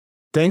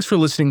Thanks for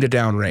listening to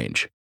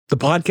Downrange. The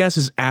podcast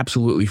is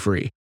absolutely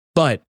free,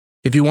 but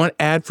if you want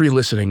ad-free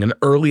listening and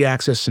early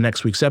access to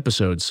next week's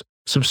episodes,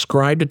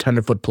 subscribe to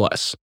Tenderfoot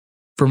Plus.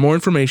 For more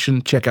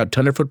information, check out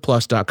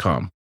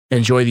tenderfootplus.com.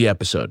 Enjoy the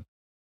episode.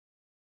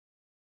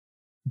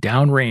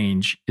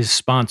 Downrange is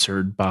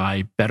sponsored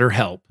by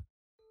BetterHelp.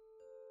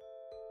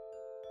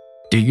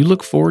 Do you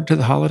look forward to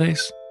the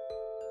holidays?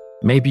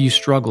 Maybe you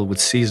struggle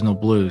with seasonal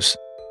blues.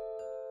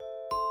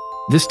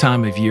 This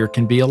time of year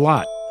can be a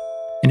lot,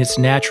 and it's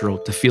natural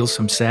to feel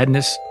some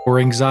sadness or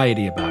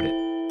anxiety about it.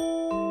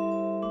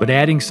 But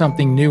adding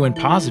something new and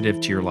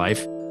positive to your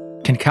life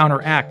can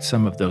counteract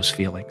some of those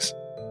feelings.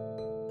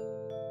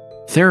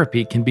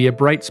 Therapy can be a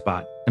bright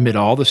spot amid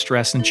all the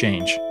stress and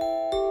change.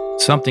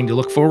 Something to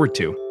look forward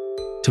to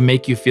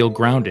make you feel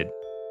grounded,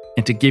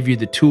 and to give you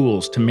the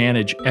tools to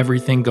manage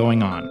everything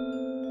going on.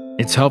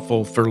 It's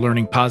helpful for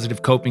learning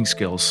positive coping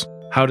skills,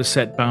 how to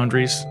set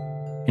boundaries,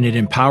 and it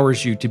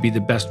empowers you to be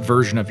the best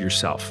version of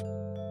yourself.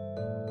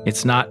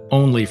 It's not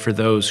only for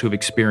those who've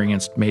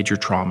experienced major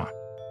trauma.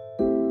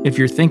 If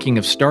you're thinking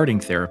of starting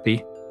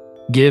therapy,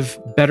 give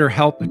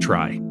BetterHelp a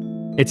try.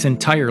 It's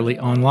entirely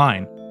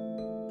online,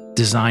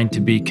 designed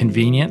to be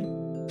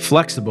convenient,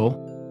 flexible,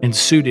 and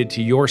suited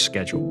to your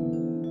schedule.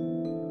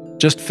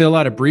 Just fill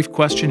out a brief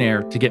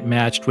questionnaire to get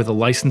matched with a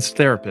licensed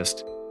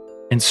therapist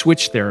and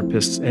switch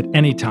therapists at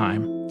any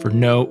time for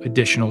no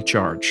additional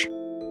charge.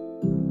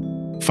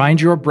 Find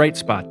your bright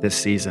spot this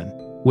season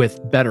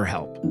with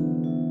BetterHelp.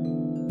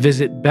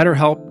 Visit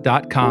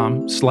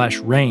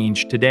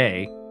betterhelp.com/range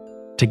today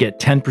to get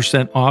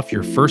 10% off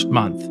your first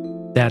month.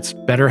 That's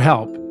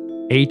BetterHelp,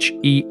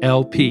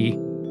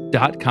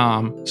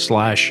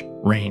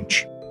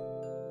 HELP.com/range.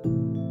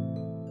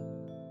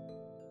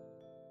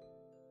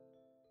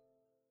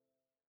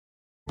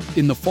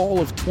 In the fall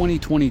of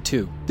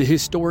 2022, the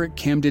historic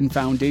Camden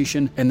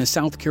Foundation and the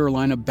South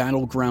Carolina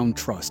Battleground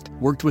Trust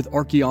worked with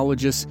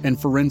archaeologists and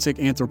forensic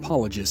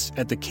anthropologists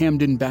at the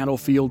Camden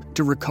battlefield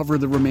to recover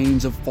the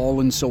remains of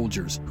fallen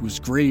soldiers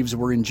whose graves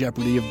were in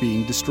jeopardy of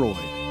being destroyed.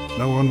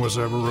 No one was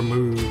ever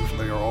removed.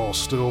 They are all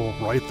still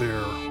right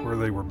there where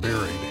they were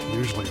buried,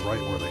 usually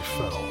right where they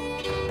fell.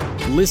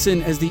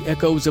 Listen as the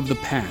echoes of the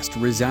past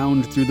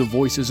resound through the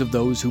voices of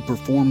those who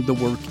performed the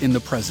work in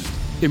the present.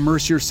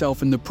 Immerse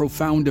yourself in the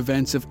profound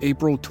events of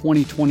April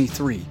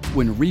 2023,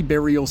 when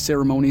reburial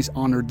ceremonies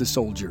honored the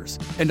soldiers,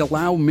 and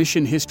allow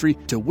mission history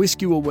to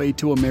whisk you away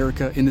to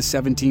America in the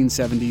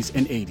 1770s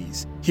and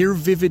 80s. Hear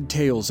vivid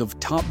tales of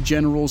top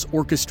generals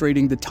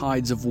orchestrating the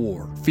tides of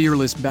war,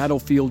 fearless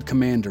battlefield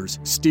commanders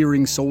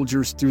steering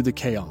soldiers through the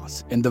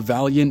chaos, and the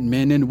valiant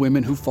men and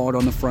women who fought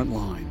on the front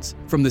lines.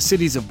 From the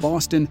cities of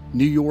Boston,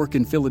 New York,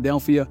 and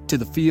Philadelphia to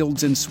the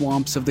fields and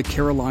swamps of the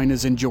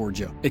Carolinas and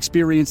Georgia,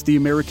 experience the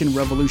American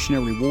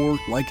Revolutionary War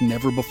like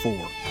never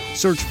before.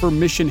 Search for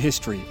Mission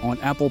History on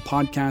Apple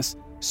Podcasts,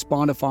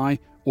 Spotify,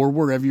 or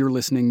wherever you're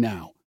listening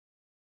now.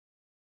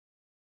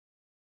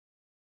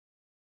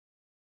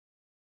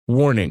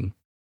 Warning: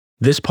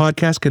 this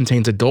podcast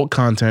contains adult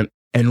content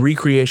and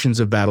recreations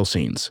of battle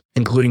scenes,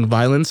 including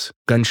violence,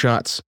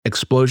 gunshots,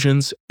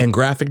 explosions, and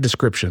graphic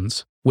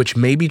descriptions, which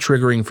may be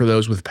triggering for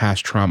those with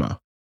past trauma.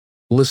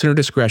 Listener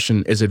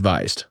discretion is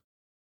advised.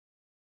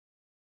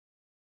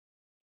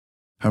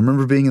 I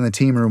remember being in the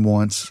team room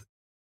once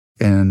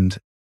and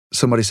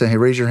somebody saying, "Hey,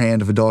 raise your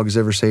hand if a dog has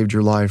ever saved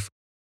your life."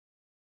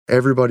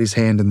 Everybody's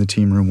hand in the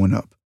team room went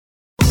up.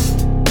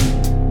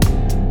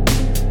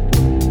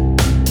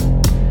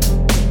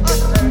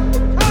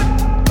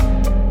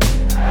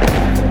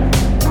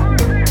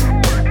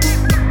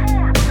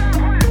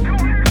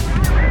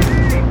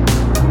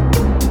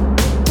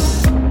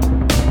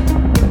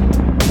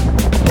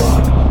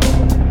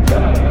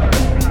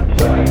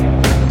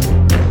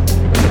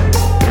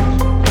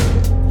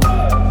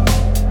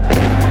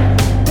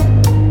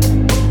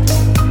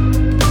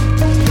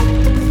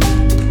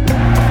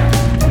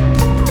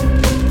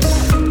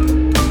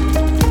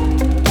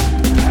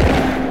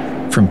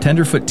 From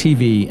Tenderfoot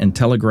TV and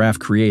Telegraph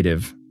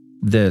Creative,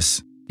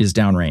 this is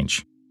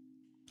Downrange.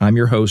 I'm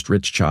your host,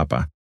 Rich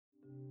Chapa.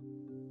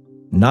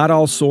 Not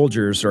all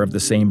soldiers are of the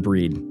same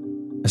breed,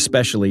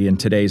 especially in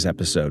today's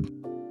episode.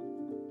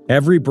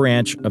 Every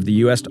branch of the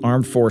U.S.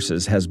 Armed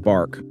Forces has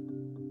bark,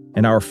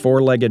 and our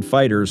four-legged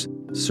fighters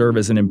serve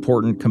as an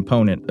important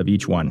component of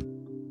each one.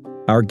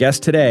 Our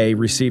guest today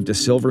received a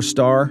Silver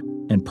Star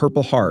and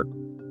Purple Heart,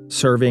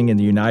 serving in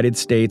the United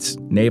States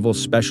Naval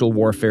Special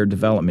Warfare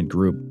Development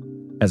Group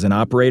as an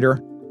operator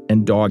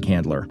and dog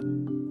handler.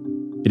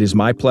 It is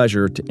my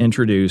pleasure to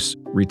introduce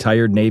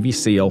retired Navy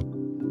SEAL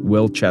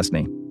Will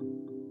Chesney.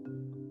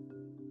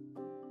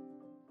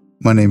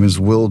 My name is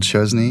Will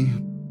Chesney.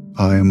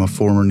 I am a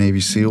former Navy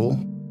SEAL.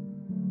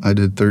 I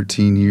did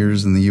 13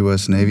 years in the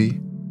U.S.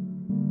 Navy.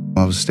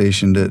 I was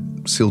stationed at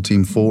SEAL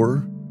Team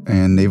 4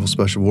 and Naval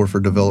Special Warfare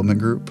Development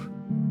Group.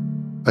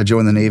 I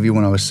joined the Navy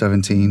when I was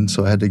 17,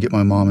 so I had to get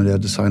my mom and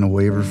dad to sign a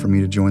waiver for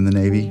me to join the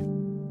Navy.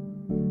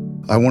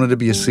 I wanted to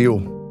be a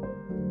SEAL.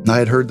 I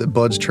had heard that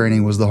BUDS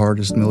training was the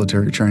hardest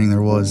military training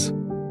there was.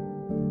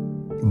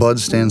 BUD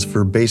stands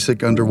for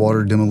Basic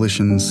Underwater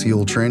Demolition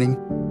SEAL Training.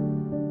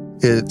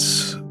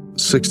 It's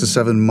 6 to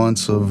 7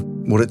 months of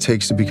what it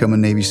takes to become a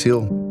Navy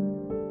SEAL.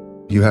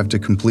 You have to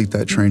complete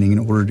that training in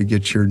order to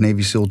get your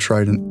Navy SEAL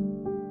Trident.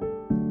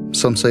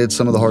 Some say it's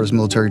some of the hardest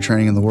military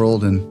training in the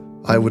world, and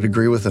I would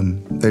agree with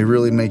them. They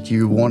really make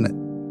you want it.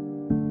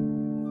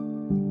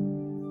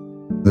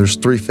 There's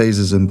 3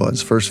 phases in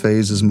BUDS. First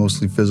phase is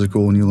mostly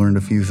physical, and you learn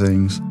a few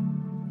things.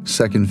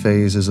 Second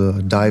phase is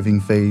a diving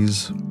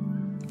phase,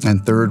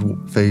 and third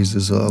phase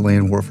is a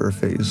land warfare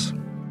phase.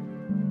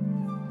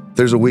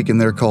 There's a week in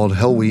there called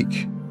Hell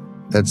Week.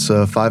 That's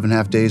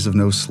 5.5 days of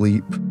no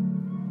sleep.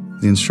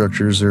 The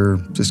instructors are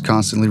just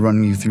constantly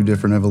running you through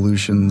different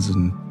evolutions,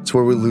 and it's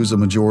where we lose a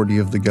majority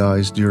of the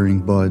guys during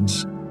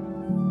BUDS.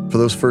 For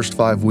those first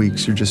 5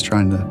 weeks, you're just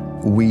trying to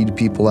weed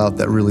people out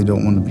that really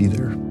don't want to be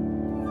there.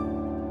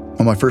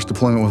 On my first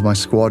deployment with my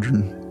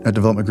squadron at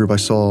Development Group, I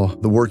saw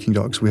the working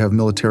dogs. We have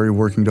military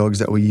working dogs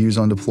that we use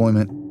on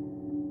deployment.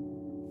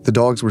 The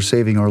dogs were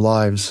saving our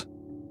lives.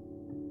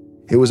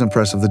 It was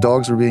impressive. The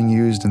dogs were being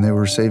used and they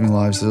were saving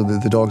lives. So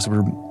the dogs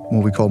were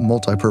what we call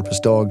multi-purpose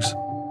dogs.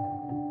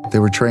 They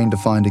were trained to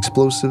find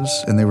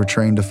explosives and they were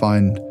trained to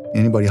find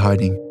anybody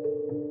hiding.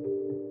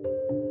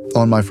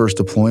 On my first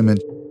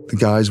deployment, the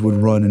guys would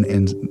run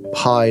and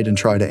hide and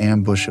try to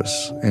ambush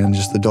us, and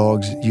just the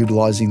dogs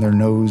utilizing their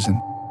nose and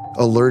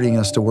alerting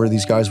us to where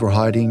these guys were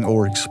hiding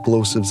or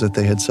explosives that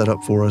they had set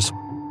up for us.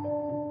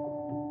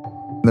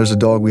 There's a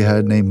dog we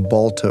had named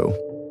Balto,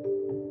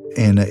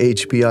 and a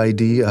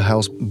HBID, a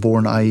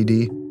house-born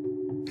IED.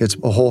 It's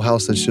a whole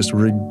house that's just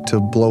rigged to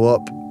blow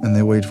up, and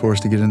they wait for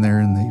us to get in there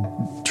and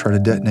they try to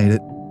detonate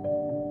it.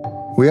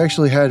 We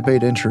actually had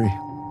made entry.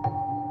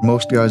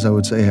 Most guys, I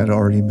would say, had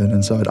already been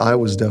inside. I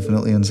was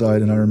definitely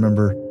inside, and I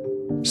remember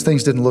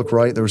things didn't look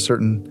right. There were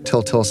certain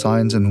telltale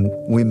signs, and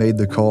we made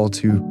the call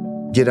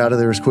to get out of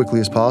there as quickly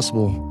as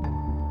possible.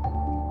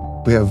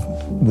 We have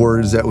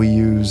words that we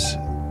use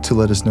to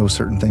let us know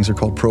certain things are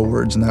called pro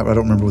words, and that I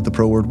don't remember what the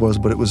pro word was,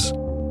 but it was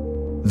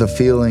the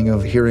feeling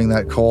of hearing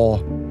that call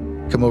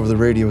come over the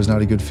radio is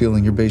not a good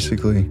feeling. You're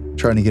basically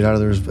trying to get out of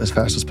there as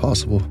fast as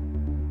possible.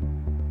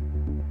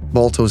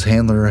 Balto's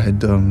handler had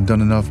done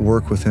enough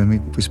work with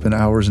him. We spent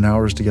hours and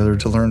hours together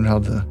to learn how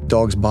the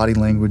dog's body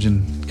language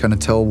and kind of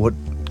tell what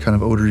kind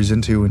of odor he's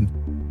into, and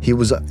he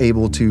was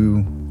able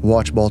to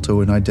watch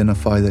Balto and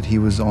identify that he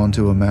was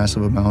onto a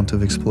massive amount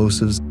of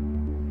explosives.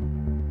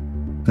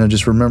 And I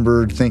just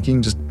remember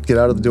thinking, just get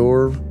out of the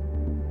door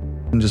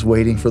and just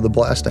waiting for the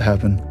blast to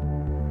happen.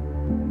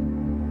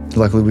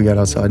 Luckily, we got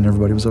outside and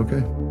everybody was okay.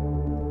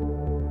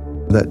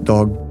 That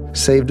dog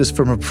saved us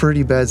from a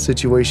pretty bad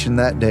situation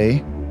that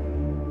day.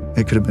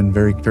 It could have been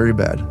very, very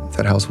bad if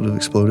that house would have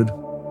exploded.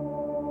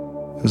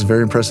 It was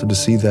very impressive to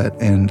see that,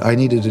 and I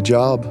needed a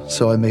job,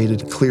 so I made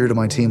it clear to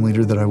my team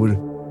leader that I would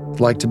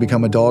like to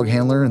become a dog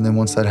handler, and then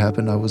once that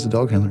happened, I was a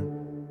dog handler.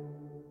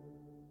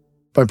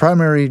 My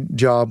primary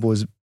job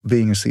was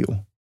being a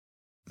SEAL,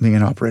 being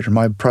an operator.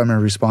 My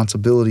primary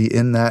responsibility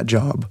in that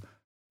job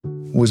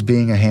was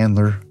being a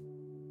handler.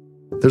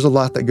 There's a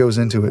lot that goes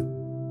into it.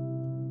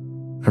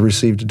 I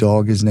received a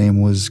dog. His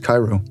name was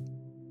Cairo.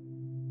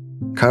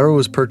 Cairo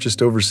was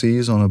purchased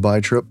overseas on a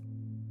buy trip,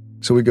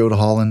 so we go to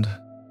Holland.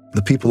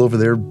 The people over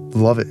there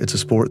love it. It's a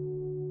sport.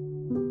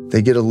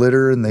 They get a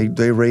litter and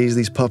they raise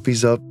these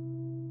puppies up.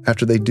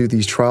 After they do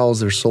these trials,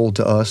 they're sold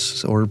to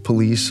us or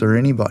police or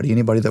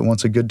anybody that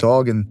wants a good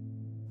dog, and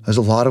there's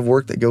a lot of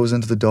work that goes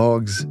into the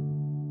dogs.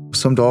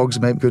 Some dogs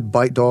make good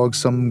bite dogs.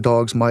 Some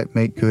dogs might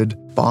make good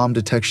bomb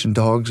detection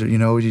dogs, or,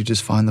 you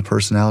just find the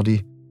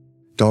personality.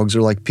 Dogs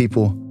are like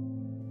people.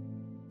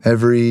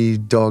 Every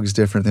dog's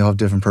different. They all have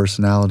different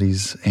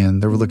personalities,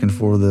 and they were looking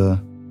for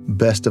the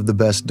best of the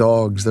best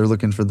dogs. They're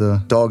looking for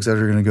the dogs that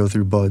are going to go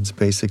through BUDS,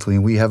 basically,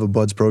 and we have a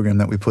BUDS program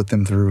that we put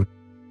them through.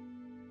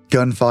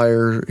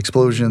 Gunfire,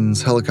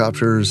 explosions,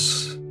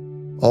 helicopters,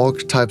 all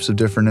types of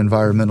different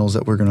environmentals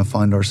that we're going to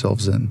find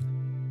ourselves in.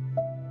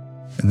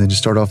 And then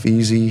just start off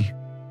easy,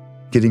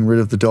 getting rid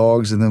of the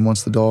dogs, and then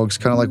once the dogs,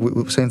 kind of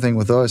like same thing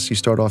with us, you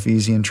start off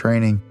easy in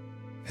training,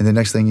 and the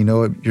next thing you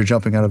know, you're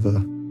jumping out of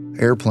an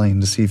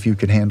airplane to see if you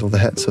can handle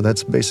that. So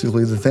that's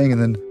basically the thing,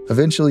 and then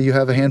eventually you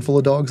have a handful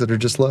of dogs that are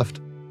just left.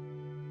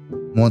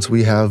 Once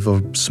we have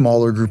a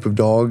smaller group of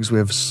dogs, we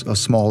have a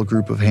small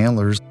group of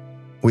handlers.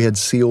 We had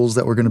SEALs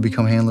that were going to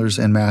become handlers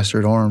and Master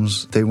at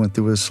Arms. They went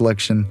through a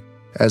selection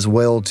as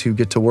well to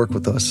get to work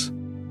with us.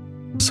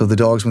 So the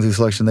dogs went through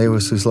selection, they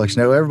went through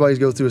selection. Now everybody's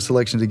go through a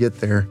selection to get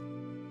there.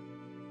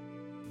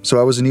 So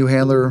I was a new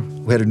handler.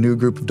 We had a new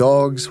group of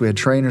dogs. We had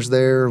trainers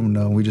there.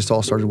 And, we just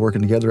all started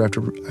working together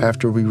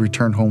after we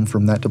returned home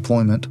from that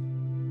deployment.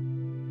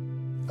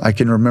 I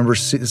can remember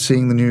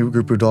seeing the new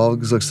group of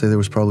dogs. Let's say there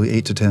was probably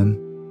 8 to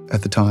 10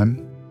 at the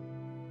time.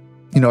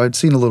 I'd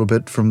seen a little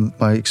bit from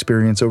my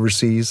experience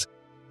overseas.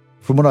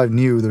 From what I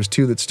knew, there's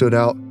 2 that stood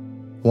out.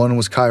 One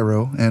was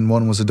Cairo, and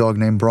one was a dog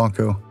named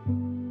Bronco.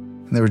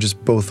 And they were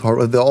just both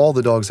hard. All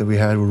the dogs that we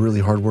had were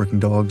really hardworking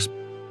dogs.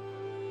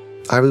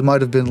 I might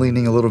have been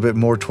leaning a little bit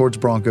more towards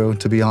Bronco,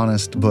 to be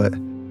honest, but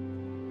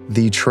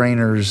the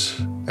trainers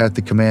at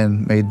the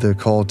command made the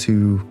call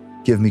to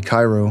give me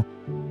Cairo,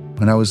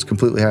 and I was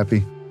completely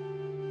happy.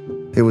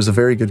 It was a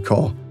very good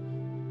call.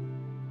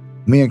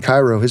 Me and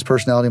Cairo, his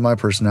personality, my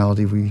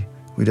personality, we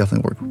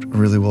definitely worked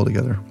really well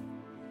together.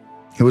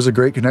 It was a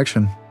great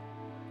connection.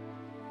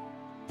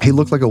 He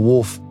looked like a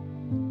wolf.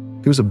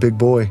 He was a big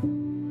boy.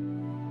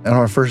 On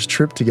our first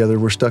trip together,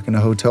 we're stuck in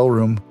a hotel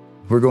room.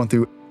 We're going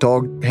through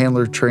dog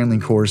handler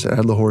training course at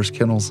Adler Horse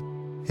Kennels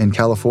in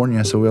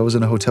California. So I was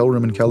in a hotel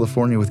room in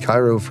California with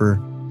Cairo for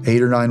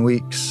 8 or 9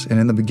 weeks. And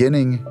in the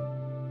beginning,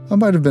 I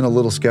might have been a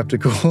little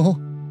skeptical.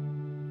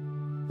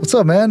 What's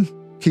up, man?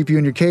 Keep you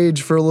in your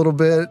cage for a little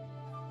bit.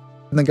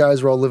 And the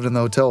guys were all living in the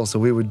hotel, so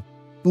we would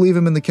leave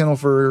him in the kennel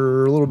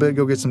for a little bit,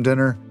 go get some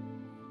dinner.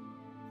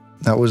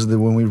 That was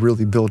when we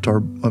really built our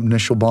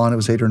initial bond. It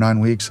was 8 or 9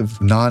 weeks of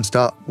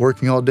nonstop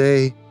working all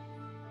day.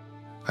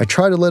 I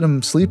tried to let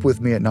him sleep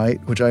with me at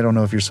night, which I don't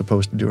know if you're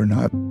supposed to do or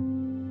not.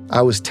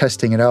 I was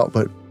testing it out,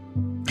 but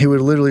he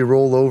would literally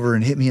roll over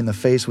and hit me in the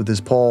face with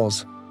his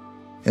paws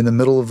in the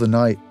middle of the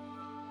night.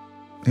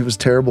 It was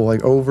terrible,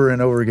 like over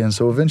and over again.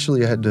 So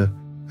eventually I had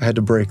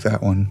to break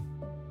that one.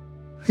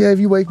 Yeah, if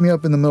you wake me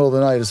up in the middle of the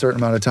night a certain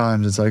amount of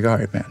times, it's like, all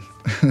right, man.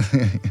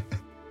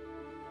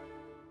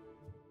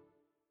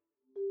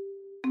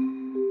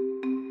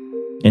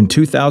 In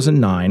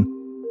 2009,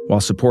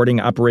 while supporting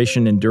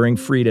Operation Enduring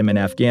Freedom in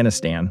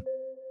Afghanistan,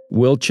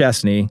 Will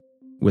Chesney,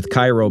 with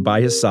Cairo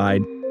by his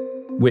side,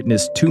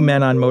 witnessed 2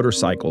 men on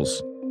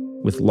motorcycles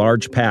with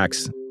large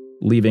packs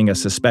leaving a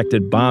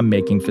suspected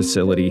bomb-making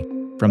facility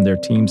from their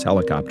team's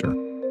helicopter.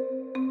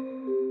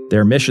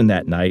 Their mission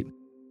that night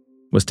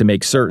was to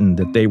make certain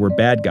that they were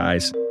bad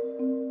guys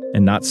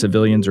and not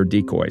civilians or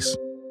decoys.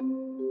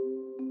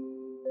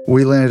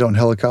 We landed on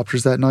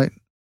helicopters that night.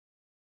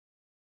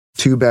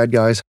 2 bad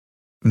guys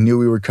knew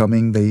we were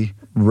coming. They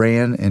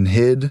ran and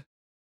hid.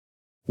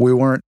 We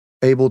weren't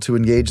able to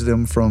engage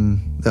them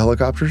from the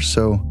helicopters,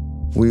 so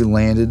we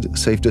landed a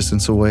safe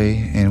distance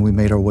away and we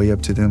made our way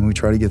up to them. We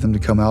tried to get them to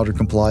come out or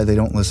comply. They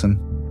don't listen.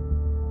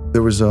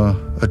 There was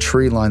a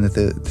tree line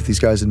that these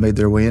guys had made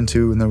their way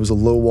into, and there was a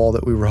low wall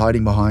that we were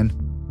hiding behind.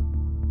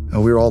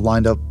 And we were all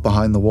lined up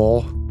behind the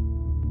wall.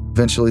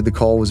 Eventually, the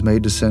call was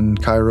made to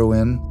send Cairo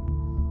in.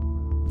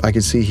 I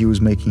could see he was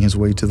making his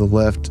way to the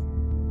left.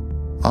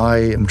 I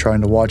am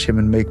trying to watch him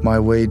and make my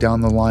way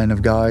down the line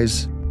of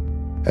guys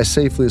as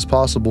safely as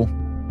possible.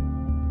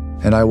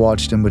 And I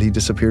watched him, but he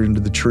disappeared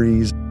into the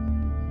trees.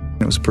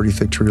 It was a pretty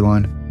thick tree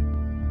line.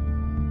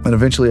 And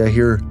eventually I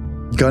hear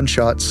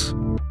gunshots.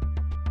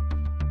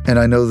 And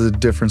I know the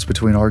difference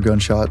between our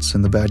gunshots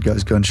and the bad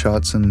guys'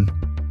 gunshots. And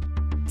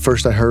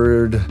first I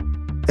heard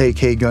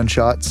AK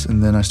gunshots,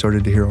 and then I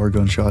started to hear our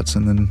gunshots,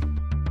 and then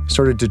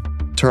started to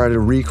try to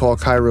recall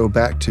Cairo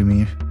back to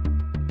me.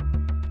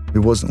 He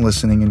wasn't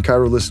listening, and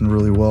Cairo listened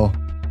really well.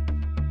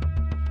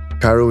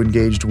 Cairo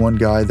engaged one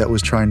guy that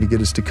was trying to get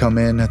us to come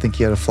in. I think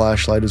he had a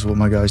flashlight is what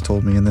my guys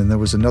told me. And then there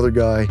was another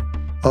guy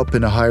up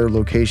in a higher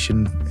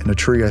location in a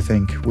tree, I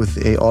think,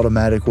 with an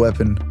automatic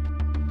weapon,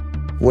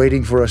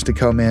 waiting for us to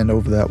come in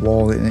over that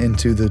wall and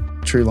into the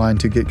tree line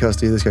to get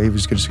custody of this guy. He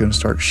was just going to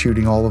start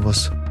shooting all of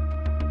us.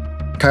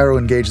 Cairo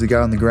engaged the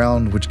guy on the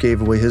ground, which gave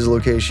away his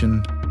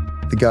location.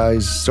 The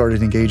guys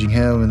started engaging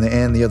him,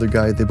 and the other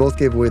guy, they both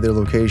gave away their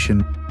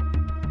location.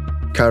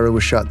 Cairo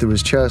was shot through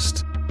his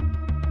chest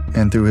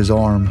and through his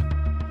arm.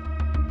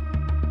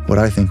 What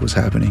I think was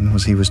happening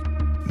was he was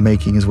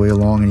making his way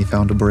along and he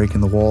found a break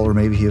in the wall, or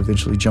maybe he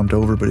eventually jumped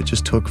over, but it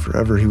just took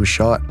forever. He was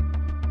shot.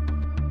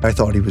 I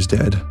thought he was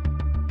dead.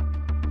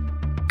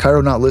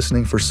 Cairo not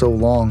listening for so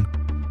long,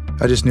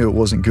 I just knew it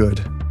wasn't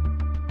good.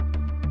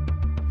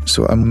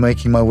 So I'm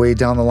making my way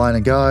down the line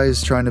of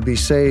guys, trying to be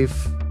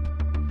safe.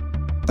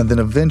 And then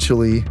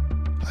eventually,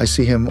 I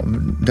see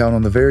him down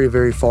on the very,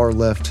 very far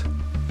left,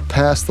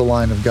 past the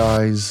line of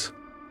guys,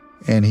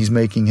 and he's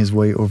making his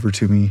way over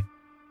to me.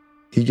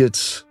 He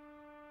gets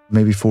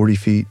maybe 40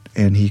 feet,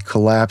 and he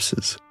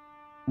collapses.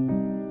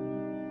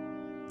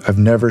 I've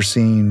never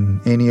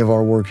seen any of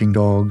our working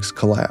dogs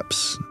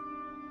collapse.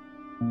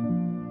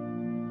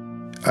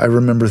 I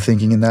remember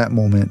thinking in that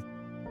moment,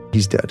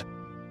 he's dead.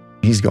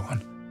 He's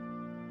gone.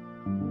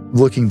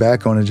 Looking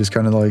back on it, just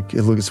kind of like,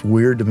 it's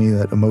weird to me,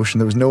 that emotion.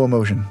 There was no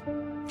emotion.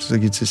 It's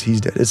just,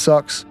 he's dead. It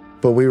sucks,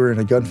 but we were in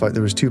a gunfight.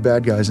 There was 2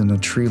 bad guys in a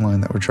tree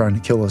line that were trying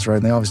to kill us, right?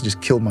 And they obviously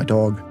just killed my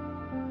dog.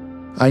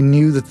 I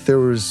knew that there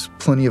was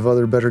plenty of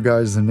other better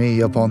guys than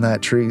me up on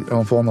that tree,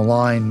 up on the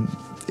line,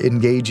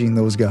 engaging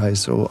those guys.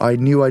 So I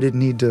knew I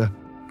didn't need to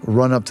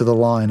run up to the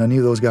line. I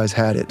knew those guys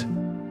had it.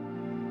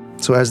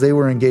 So as they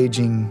were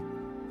engaging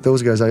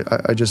those guys,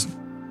 I just,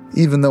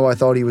 even though I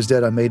thought he was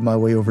dead, I made my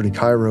way over to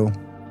Cairo.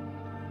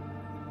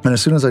 And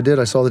as soon as I did,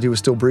 I saw that he was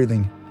still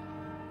breathing.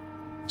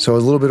 So a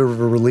little bit of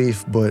a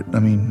relief, but I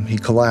mean, he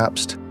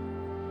collapsed.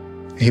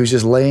 He was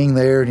just laying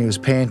there and he was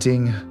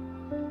panting.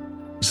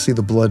 You see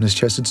the blood in his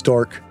chest. It's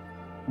dark.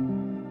 I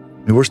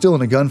mean, we're still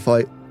in a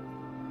gunfight,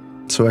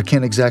 so I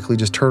can't exactly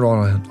just turn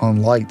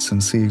on lights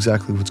and see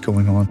exactly what's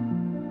going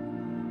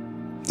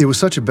on. It was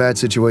such a bad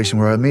situation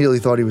where I immediately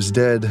thought he was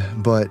dead,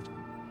 but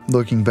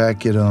looking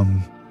back at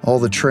all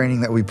the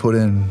training that we put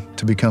in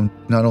to become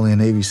not only a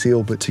Navy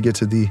SEAL, but to get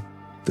to the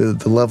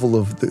level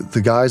of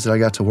the guys that I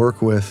got to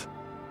work with.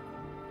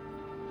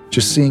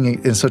 Just seeing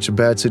it in such a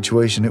bad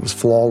situation, it was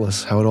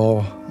flawless how it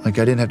all, like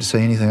I didn't have to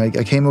say anything.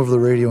 I came over the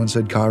radio and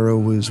said Cairo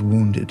was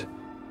wounded.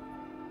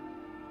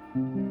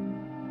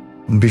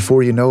 And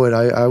before you know it,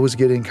 I was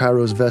getting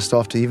Cairo's vest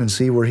off to even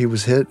see where he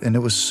was hit, and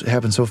it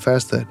happened so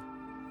fast that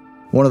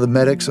one of the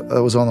medics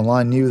that was on the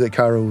line knew that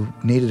Cairo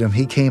needed him.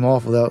 He came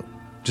off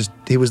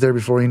he was there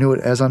before he knew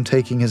it. As I'm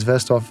taking his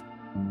vest off,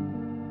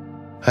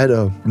 I had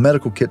a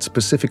medical kit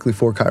specifically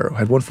for Cairo. I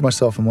had one for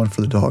myself and one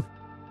for the dog.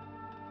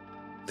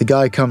 The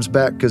guy comes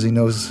back because he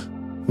knows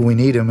we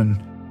need him, and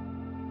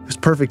it was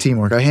perfect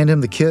teamwork. I hand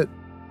him the kit.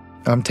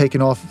 I'm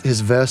taking off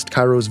his vest,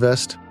 Cairo's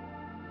vest.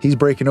 He's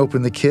breaking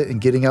open the kit and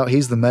getting out.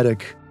 He's the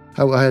medic.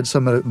 I had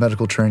some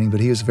medical training, but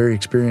he was very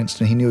experienced,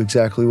 and he knew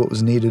exactly what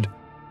was needed.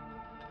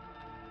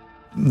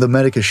 The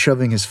medic is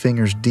shoving his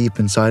fingers deep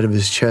inside of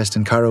his chest,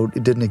 and Cairo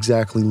didn't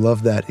exactly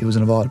love that. He was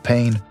in a lot of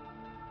pain.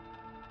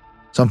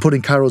 So I'm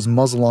putting Cairo's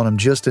muzzle on him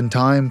just in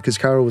time because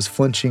Cairo was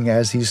flinching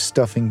as he's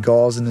stuffing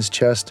gauze in his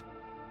chest,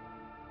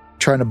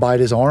 trying to bite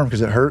his arm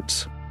because it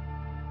hurts.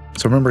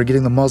 So I remember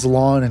getting the muzzle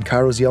on, and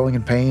Cairo's yelling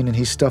in pain, and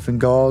he's stuffing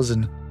gauze,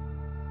 and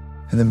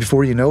then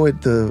before you know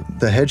it, the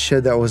head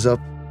shed that was up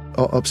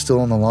still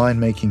on the line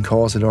making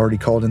calls had already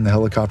called in the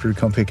helicopter to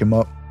come pick him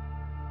up.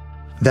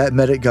 That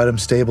medic got him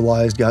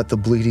stabilized, got the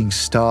bleeding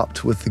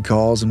stopped with the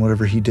gauze and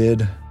whatever he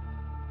did.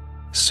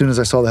 As soon as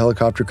I saw the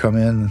helicopter come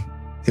in,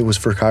 it was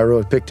for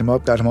Cairo. I picked him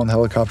up, got him on the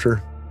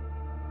helicopter.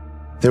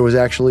 There was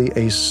actually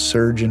a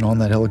surgeon on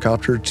that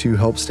helicopter to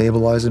help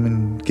stabilize him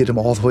and get him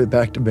all the way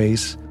back to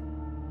base.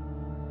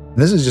 And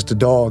this is just a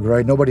dog,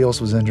 right? Nobody else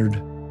was injured.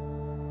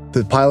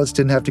 The pilots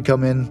didn't have to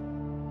come in.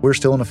 We're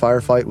still in a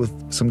firefight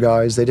with some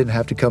guys. They didn't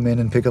have to come in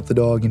and pick up the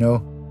dog,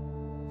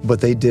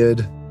 but they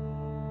did.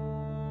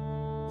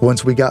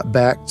 Once we got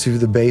back to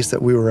the base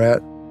that we were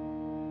at,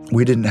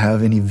 we didn't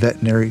have any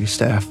veterinary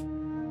staff.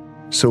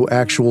 So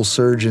actual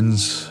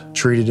surgeons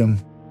treated him.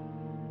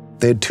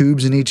 They had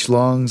tubes in each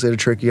lungs, they had a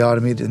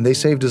tracheotomy, and they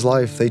saved his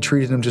life. They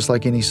treated him just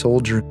like any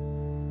soldier.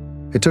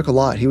 It took a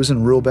lot. He was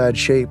in real bad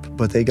shape,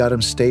 but they got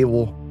him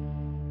stable.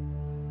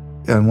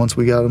 And once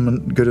we got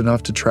him good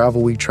enough to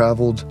travel, we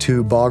traveled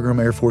to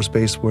Bagram Air Force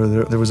Base where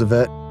there was a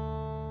vet.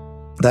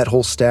 That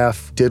whole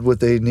staff did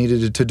what they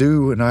needed to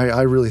do, and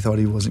I really thought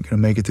he wasn't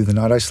going to make it through the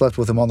night. I slept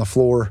with him on the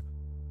floor.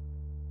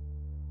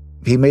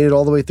 He made it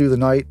all the way through the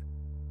night,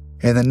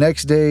 and the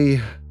next day,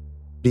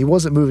 he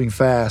wasn't moving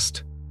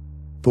fast,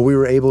 but we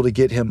were able to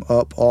get him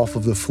up off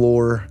of the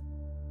floor.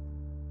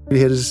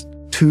 He had his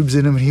tubes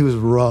in him, and he was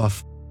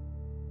rough.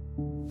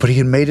 But he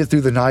had made it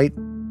through the night.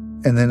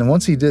 And then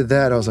once he did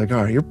that, I was like,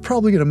 all right, you're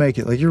probably going to make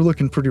it. Like, you're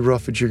looking pretty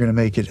rough, but you're going to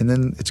make it. And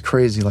then it's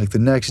crazy. Like, the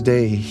next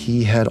day,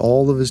 he had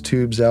all of his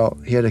tubes out.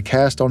 He had a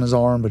cast on his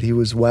arm, but he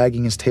was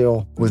wagging his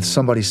tail with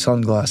somebody's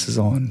sunglasses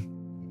on.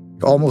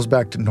 Almost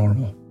back to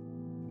normal.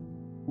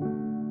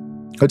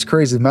 It's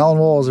crazy.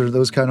 Malinois are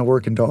those kind of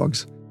working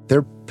dogs.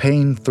 Their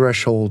pain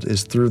threshold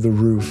is through the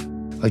roof.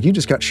 Like, you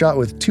just got shot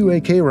with 2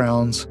 AK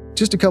rounds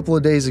just a couple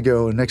of days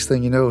ago, and next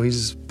thing you know,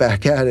 he's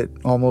back at it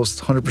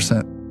almost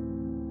 100%.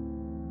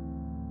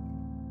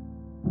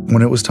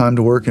 When it was time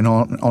to work and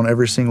on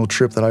every single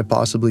trip that I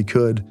possibly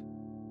could,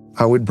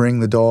 I would bring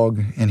the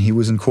dog, and he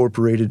was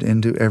incorporated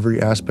into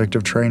every aspect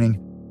of training.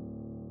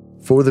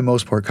 For the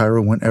most part,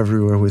 Cairo went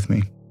everywhere with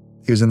me.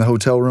 He was in the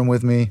hotel room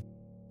with me,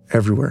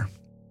 everywhere.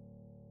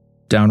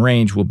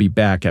 Downrange will be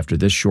back after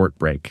this short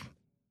break.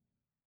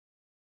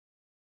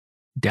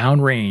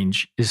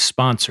 Downrange is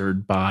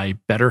sponsored by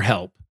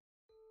BetterHelp.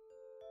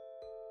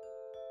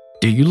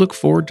 Do you look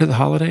forward to the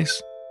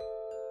holidays?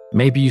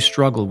 Maybe you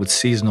struggle with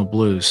seasonal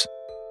blues.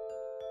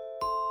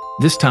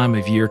 This time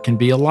of year can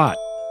be a lot,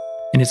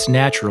 and it's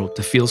natural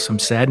to feel some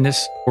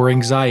sadness or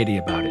anxiety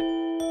about it.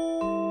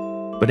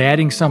 But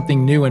adding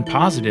something new and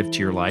positive to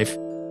your life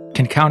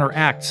can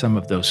counteract some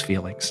of those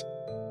feelings.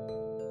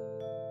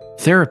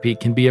 Therapy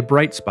can be a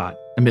bright spot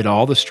amid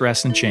all the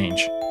stress and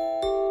change.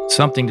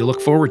 Something to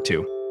look forward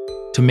to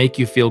make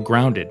you feel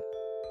grounded,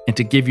 and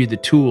to give you the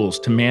tools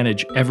to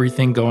manage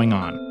everything going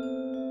on.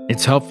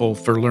 It's helpful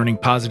for learning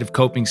positive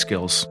coping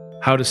skills,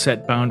 how to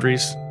set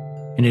boundaries,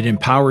 and it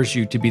empowers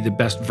you to be the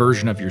best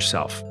version of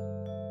yourself.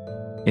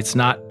 It's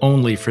not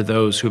only for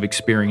those who've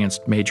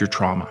experienced major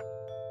trauma.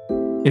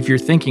 If you're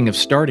thinking of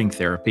starting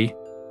therapy,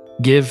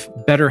 give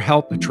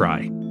BetterHelp a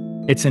try.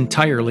 It's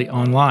entirely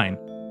online,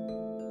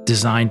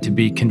 designed to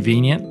be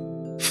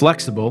convenient,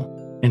 flexible,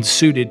 and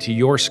suited to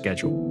your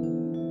schedule.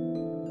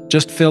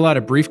 Just fill out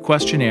a brief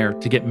questionnaire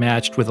to get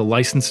matched with a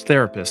licensed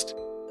therapist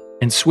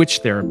and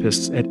switch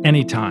therapists at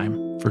any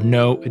time for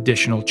no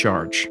additional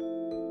charge.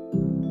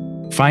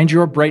 Find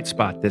your bright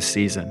spot this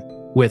season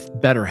with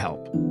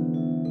BetterHelp.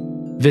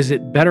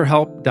 Visit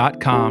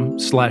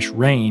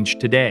betterhelp.com/range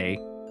today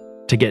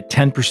to get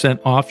 10%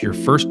 off your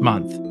first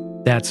month.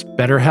 That's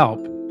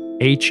BetterHelp,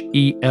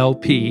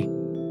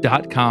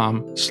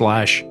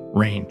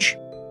 HELP.com/range.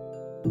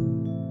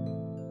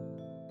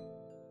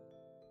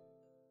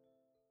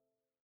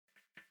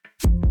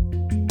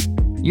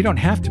 you don't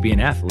have to be an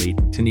athlete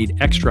to need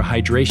extra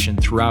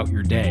hydration throughout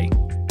your day.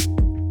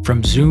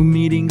 From Zoom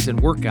meetings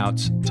and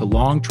workouts to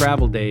long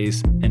travel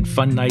days and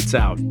fun nights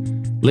out,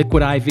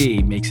 Liquid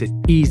IV makes it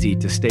easy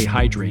to stay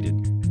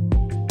hydrated.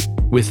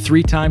 With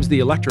 3 times the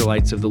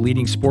electrolytes of the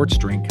leading sports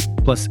drink,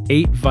 plus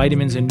 8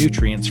 vitamins and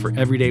nutrients for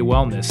everyday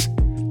wellness,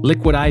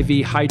 Liquid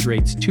IV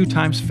hydrates 2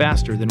 times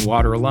faster than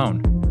water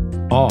alone,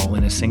 all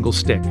in a single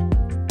stick.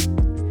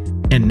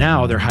 And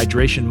now their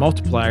hydration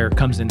multiplier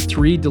comes in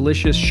 3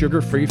 delicious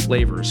sugar-free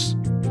flavors: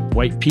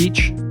 white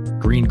peach,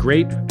 green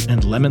grape,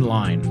 and lemon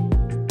lime.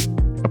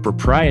 A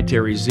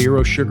proprietary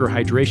zero-sugar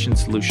hydration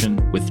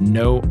solution with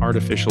no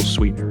artificial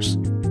sweeteners.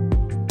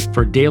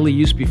 For daily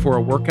use before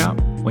a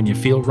workout, when you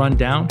feel run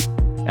down,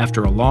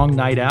 after a long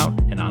night out,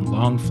 and on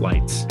long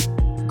flights.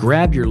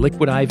 Grab your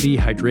Liquid IV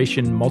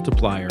Hydration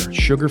Multiplier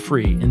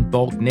sugar-free in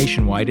bulk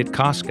nationwide at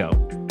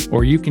Costco,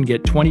 or you can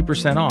get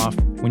 20% off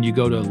when you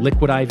go to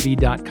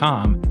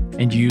liquidiv.com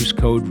and use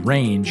code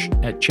RANGE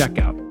at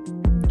checkout.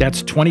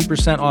 That's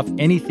 20% off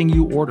anything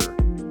you order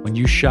when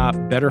you shop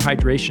Better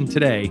Hydration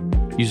today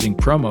using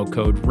promo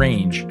code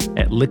RANGE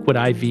at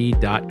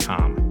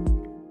liquidiv.com.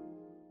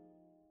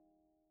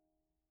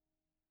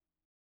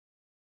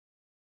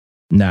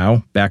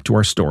 Now, back to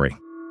our story.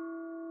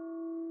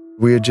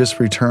 We had just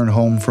returned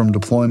home from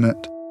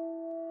deployment.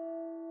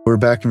 We were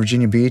back in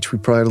Virginia Beach. We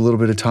probably had a little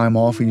bit of time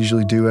off. We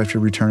usually do after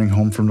returning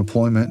home from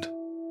deployment.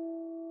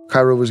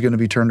 Cairo was going to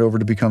be turned over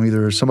to become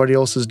either somebody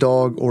else's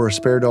dog or a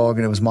spare dog,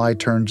 and it was my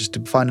turn just to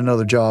find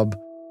another job,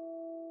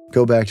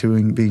 go back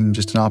to being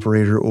just an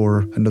operator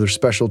or another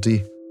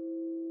specialty.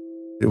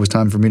 It was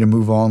time for me to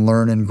move on,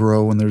 learn and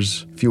grow, and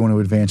if you want to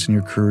advance in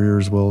your career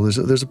as well,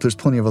 there's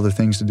plenty of other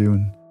things to do,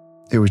 and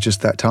it was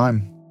just that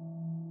time.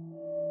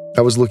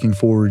 I was looking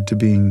forward to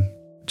being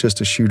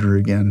just a shooter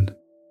again.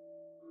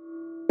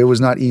 It was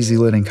not easy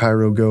letting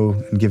Cairo go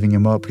and giving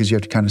him up because you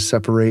have to kind of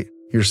separate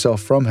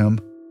yourself from him.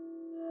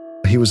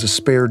 He was a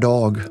spare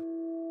dog,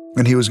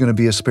 and he was going to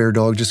be a spare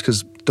dog just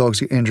because dogs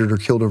get injured or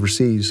killed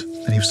overseas.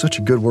 And he was such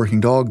a good working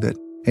dog that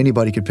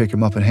anybody could pick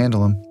him up and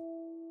handle him.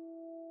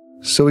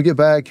 So we get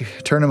back,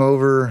 turn him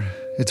over.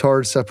 It's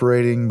hard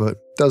separating, but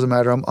doesn't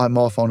matter. I'm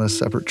off on a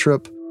separate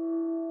trip.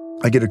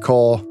 I get a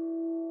call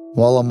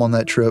while I'm on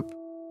that trip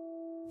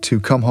to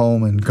come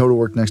home and go to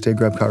work next day,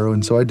 grab Cairo,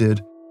 and so I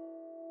did.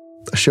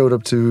 I showed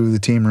up to the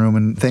team room,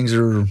 and things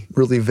are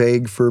really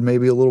vague for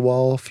maybe a little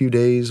while, a few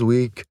days, a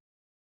week,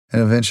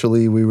 and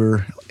eventually we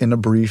were in a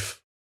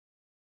brief.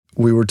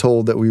 We were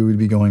told that we would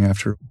be going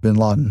after bin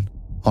Laden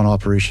on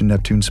Operation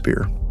Neptune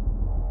Spear.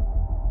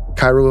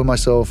 Cairo and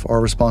myself,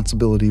 our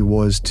responsibility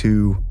was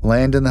to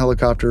land in the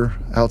helicopter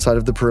outside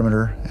of the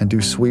perimeter and do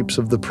sweeps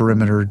of the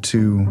perimeter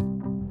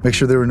to make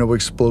sure there were no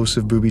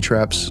explosive booby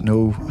traps,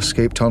 no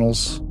escape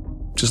tunnels.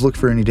 Just look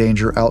for any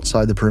danger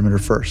outside the perimeter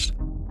first.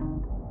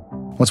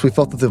 Once we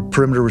felt that the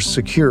perimeter was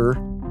secure,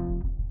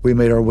 we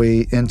made our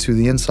way into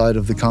the inside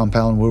of the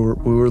compound where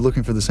we were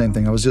looking for the same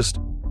thing.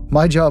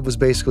 My job was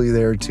basically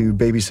there to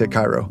babysit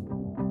Cairo.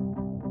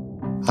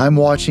 I'm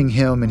watching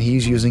him and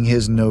he's using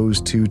his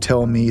nose to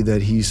tell me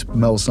that he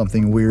smells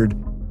something weird.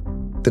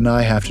 Then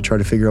I have to try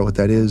to figure out what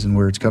that is and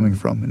where it's coming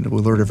from and to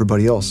alert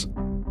everybody else.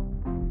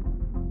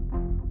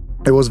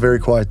 It was very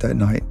quiet that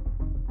night.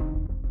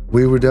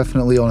 We were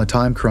definitely on a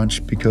time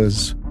crunch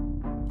because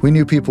we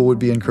knew people would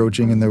be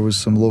encroaching and there was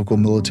some local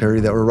military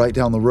that were right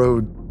down the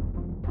road.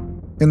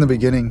 In the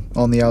beginning,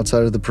 on the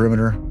outside of the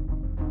perimeter,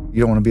 you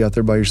don't want to be out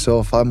there by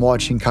yourself. I'm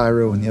watching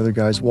Cairo and the other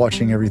guy's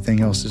watching everything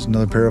else. There's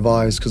another pair of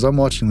eyes because I'm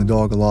watching the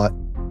dog a lot.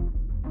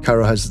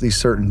 Cairo has these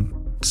certain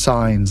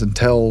signs and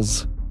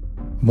tells.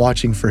 I'm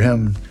watching for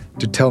him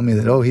to tell me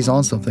that, oh, he's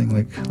on something,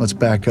 like let's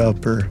back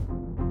up, or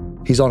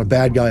he's on a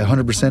bad guy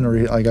 100%,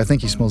 or like I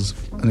think he smells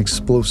an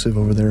explosive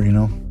over there, you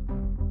know?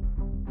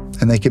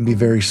 And they can be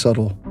very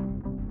subtle.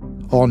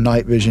 All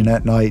night vision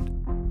at night,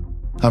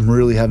 I'm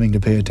really having to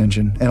pay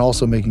attention and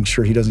also making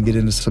sure he doesn't get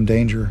into some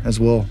danger as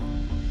well.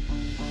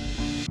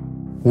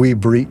 We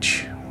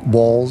breach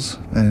walls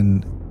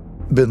and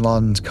bin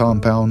Laden's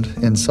compound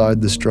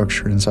inside the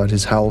structure, inside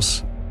his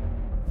house.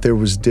 There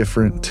was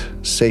different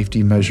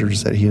safety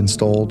measures that he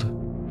installed.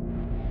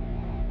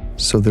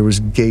 So there was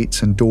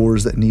gates and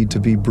doors that need to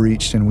be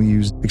breached, and we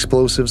used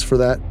explosives for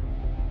that.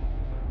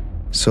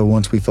 So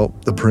once we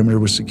felt the perimeter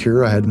was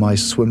secure, I had my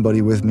swim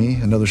buddy with me,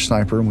 another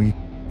sniper, and we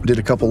did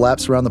a couple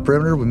laps around the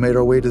perimeter. We made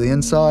our way to the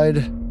inside,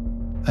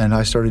 and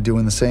I started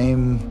doing the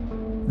same,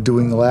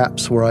 doing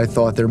laps where I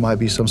thought there might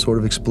be some sort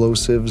of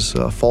explosives,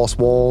 false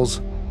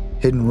walls,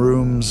 hidden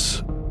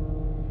rooms.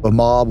 A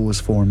mob was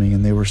forming,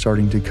 and they were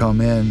starting to come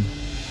in.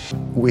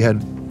 We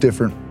had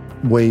different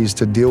ways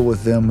to deal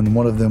with them, and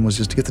one of them was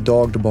just to get the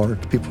dog to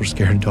bark. People are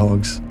scared of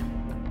dogs.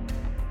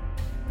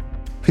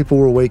 People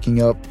were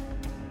waking up.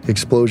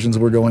 Explosions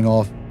were going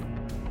off.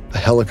 A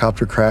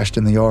helicopter crashed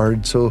in the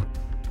yard, so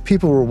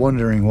people were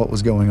wondering what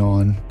was going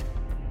on.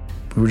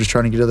 We were just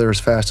trying to get out there as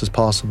fast as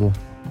possible.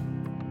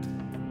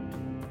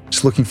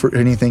 Just looking for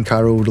anything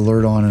Cairo would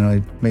alert on, and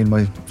I made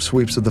my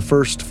sweeps of the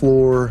first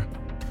floor.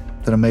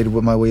 Then I made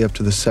my way up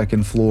to the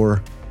second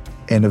floor,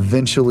 And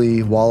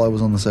eventually, while I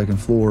was on the second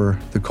floor,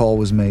 the call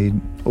was made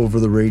over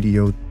the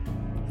radio.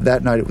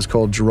 That night it was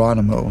called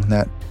Geronimo.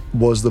 That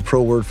was the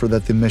pro word for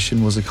that the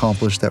mission was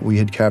accomplished, that we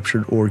had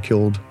captured or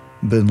killed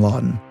bin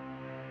Laden.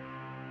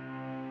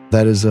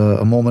 That is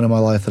a moment in my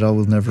life that I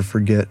will never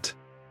forget.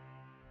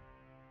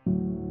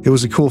 It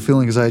was a cool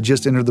feeling because I had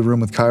just entered the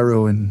room with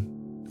Cairo,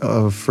 and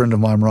a friend of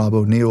mine, Rob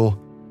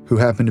O'Neill, who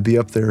happened to be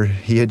up there,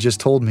 he had just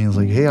told me, he was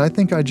like, hey, I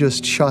think I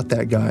just shot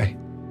that guy.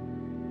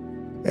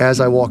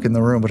 As I walk in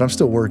the room, but I'm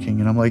still working,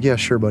 and I'm like, yeah,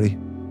 sure, buddy.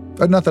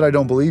 Not that I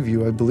don't believe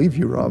you. I believe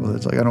you, Rob.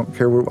 It's like, I don't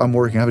care where I'm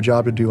working. I have a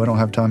job to do. I don't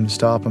have time to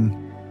stop him.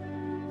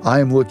 I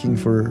am looking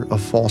for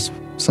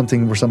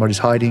something where somebody's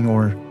hiding,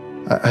 or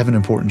I have an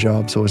important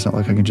job, so it's not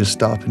like I can just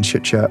stop and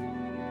chit-chat.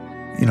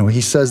 You know,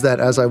 he says that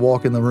as I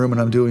walk in the room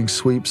and I'm doing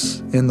sweeps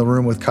in the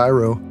room with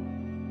Cairo.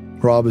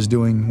 Rob is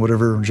doing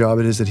whatever job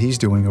it is that he's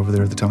doing over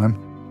there at the time.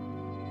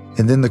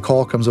 And then the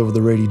call comes over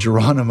the radio,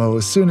 Geronimo,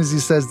 as soon as he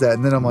says that.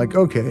 And then I'm like,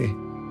 okay,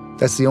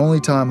 that's the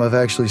only time I've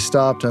actually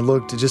stopped and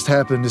looked. It just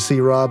happened to see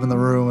Rob in the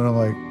room, and I'm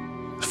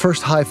like,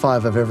 first high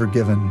five I've ever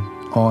given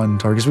on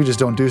target, because we just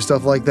don't do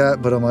stuff like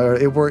that. But I'm like,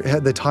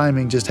 the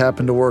timing just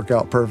happened to work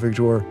out perfect,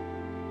 where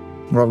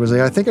Rob was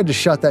like, I think I just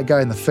shot that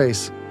guy in the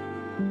face.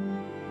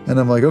 And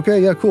I'm like,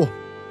 okay, yeah, cool.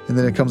 And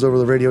then it comes over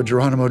the radio,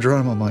 Geronimo.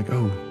 I'm like,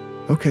 oh,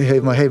 okay, hey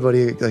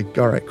buddy, like,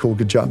 all right, cool,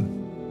 good job.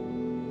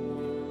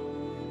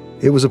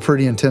 It was a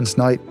pretty intense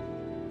night.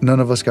 None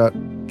of us got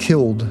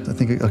killed. I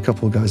think a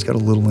couple of guys got a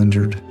little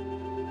injured.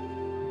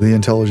 The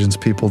intelligence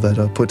people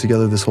that put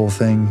together this whole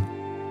thing,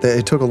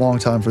 it took a long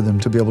time for them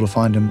to be able to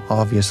find him,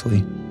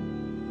 obviously.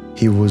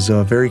 He was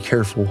very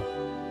careful.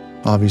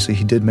 Obviously,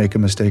 he did make a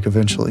mistake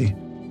eventually.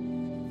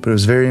 But it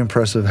was very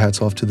impressive.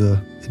 Hats off to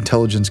the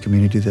intelligence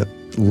community that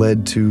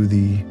led to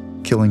the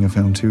killing of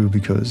him, too,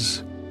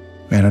 because,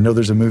 man, I know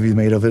there's a movie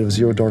made of it. It was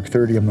Zero Dark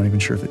 30. I'm not even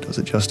sure if it does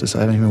it justice.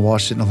 I haven't even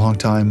watched it in a long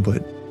time,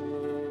 but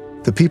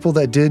the people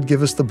that did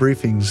give us the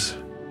briefings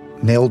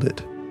nailed it.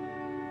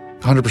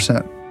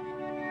 100%.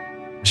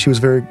 She was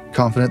very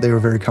confident. They were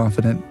very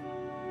confident.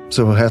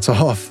 So hats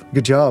off.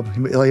 Good job.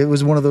 Like, it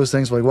was one of those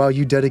things like, wow,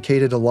 you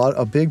dedicated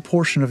a big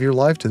portion of your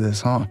life to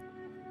this, huh?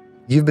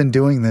 You've been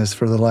doing this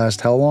for the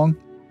last how long?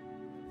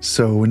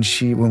 So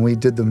when we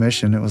did the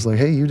mission, it was like,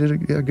 hey, you did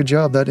a good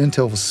job. That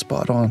intel was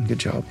spot on. Good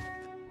job.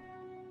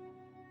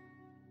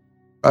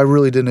 I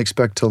really didn't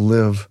expect to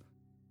live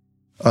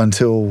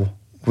until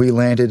we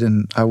landed,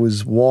 and I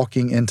was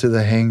walking into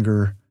the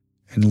hangar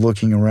and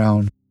looking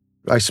around.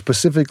 I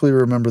specifically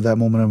remember that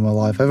moment in my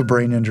life. I have a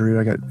brain injury.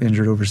 I got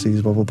injured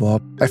overseas, blah, blah, blah.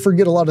 I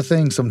forget a lot of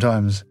things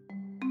sometimes.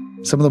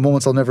 Some of the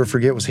moments I'll never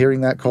forget was hearing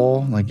that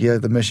call. Like, yeah,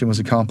 the mission was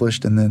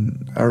accomplished. And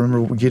then I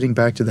remember getting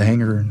back to the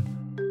hangar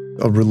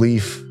and a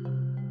relief.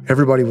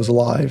 Everybody was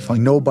alive. Like,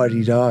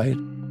 nobody died.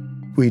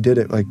 We did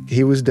it. Like,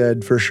 he was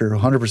dead for sure,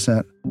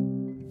 100%.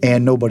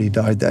 And nobody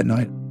died that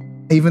night.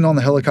 Even on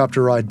the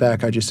helicopter ride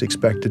back, I just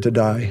expected to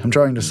die. I'm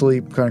trying to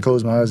sleep, kind of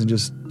close my eyes and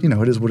just,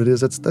 it is what it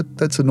is.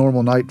 That's a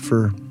normal night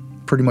for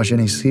pretty much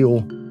any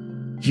SEAL.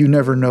 You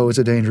never know. It's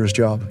a dangerous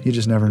job. You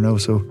just never know.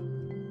 So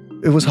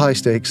it was high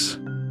stakes.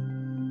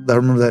 I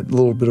remember that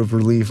little bit of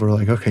relief where,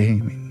 like,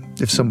 okay,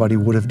 if somebody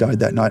would have died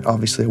that night,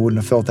 obviously I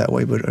wouldn't have felt that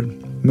way, but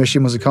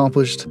mission was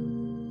accomplished.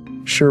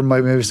 Sure,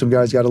 maybe some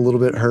guys got a little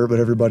bit hurt, but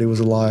everybody was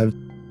alive.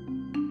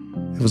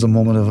 It was a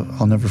moment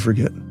I'll never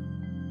forget.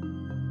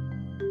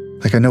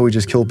 Like, I know we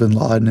just killed bin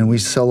Laden, and we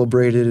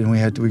celebrated, and we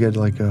had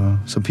like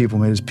some people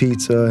made us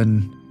pizza,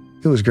 and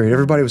it was great.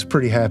 Everybody was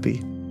pretty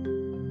happy.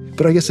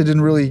 But I guess it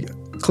didn't really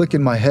click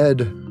in my head.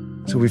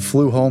 So we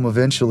flew home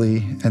eventually,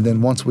 and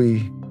then once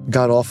we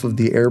got off of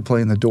the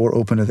airplane, the door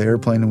opened to the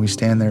airplane, and we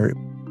stand there.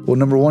 Well,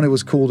 number one, it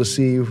was cool to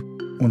see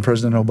when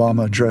President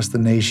Obama addressed the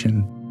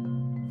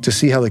nation, to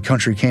see how the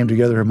country came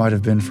together. It might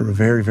have been for a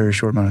very, very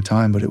short amount of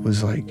time, but it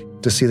was like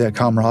to see that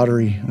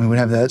camaraderie. I mean, we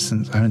have that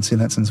since, I haven't seen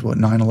that since,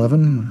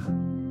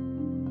 9/11?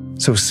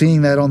 So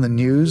seeing that on the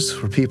news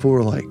where people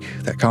were like,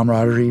 that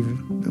camaraderie,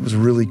 it was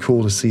really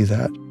cool to see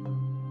that.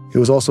 It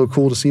was also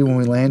cool to see when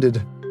we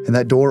landed and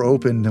that door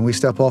opened and we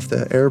step off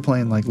the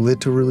airplane, like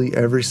literally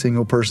every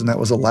single person that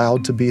was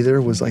allowed to be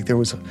there was like,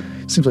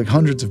 it seems like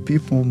hundreds of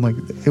people. Like,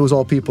 it was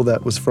all people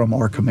that was from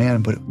our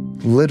command, but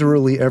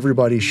literally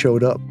everybody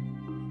showed up.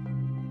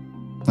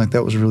 Like,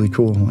 that was really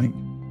cool. Like,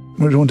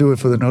 we don't do it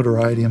for the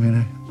notoriety. I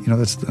mean,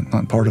 that's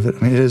not part of it. I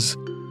mean, it is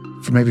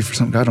for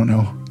something, I don't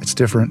know. It's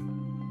different.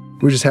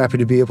 We're just happy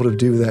to be able to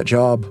do that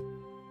job.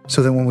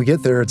 So then when we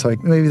get there, it's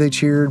like, maybe they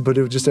cheered, but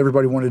it was just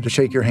everybody wanted to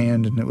shake your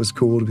hand, and it was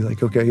cool to be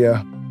like, okay,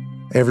 yeah,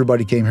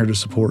 everybody came here to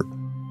support.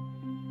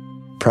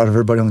 Proud of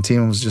everybody on the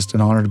team. It was just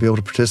an honor to be able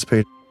to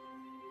participate.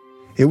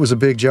 It was a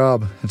big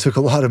job. It took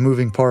a lot of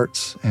moving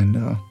parts,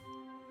 and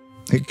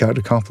it got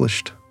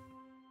accomplished.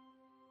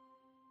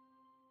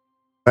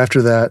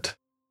 After that,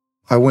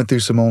 I went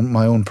through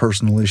my own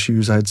personal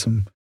issues. I had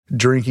some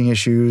drinking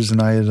issues, and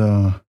I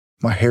had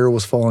my hair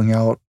was falling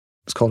out.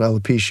 It's called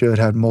alopecia. It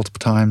had multiple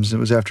times. It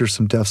was after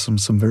some deaths of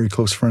some very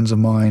close friends of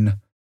mine.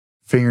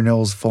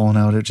 Fingernails falling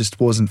out. It just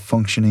wasn't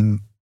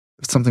functioning.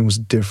 Something was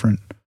different.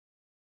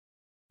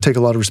 take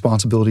a lot of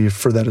responsibility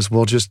for that as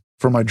well, just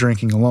for my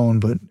drinking alone,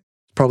 but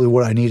probably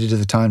what I needed at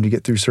the time to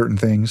get through certain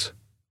things.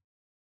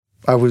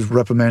 I was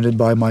reprimanded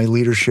by my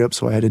leadership,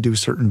 so I had to do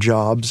certain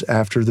jobs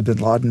after the Bin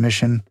Laden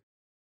mission.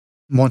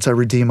 Once I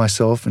redeemed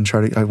myself and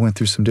I went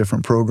through some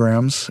different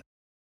programs.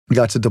 I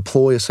got to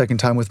deploy a second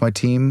time with my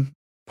team.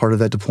 Part of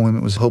that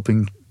deployment was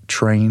helping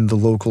train the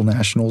local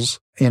nationals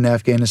in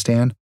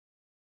Afghanistan.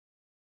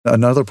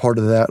 Another part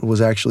of that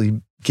was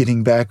actually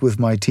getting back with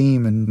my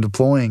team and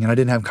deploying. And I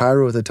didn't have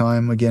Cairo at the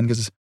time, again,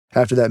 because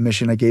after that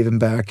mission, I gave him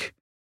back.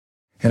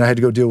 And I had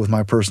to go deal with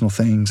my personal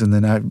things. And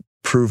then I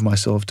proved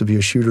myself to be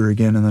a shooter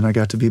again. And then I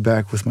got to be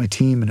back with my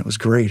team, and it was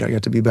great. I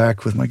got to be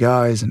back with my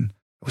guys, and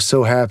I was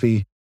so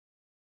happy.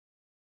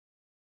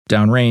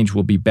 Downrange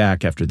will be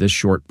back after this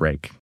short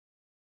break.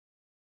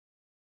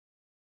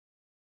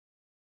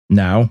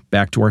 Now,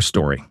 back to our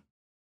story.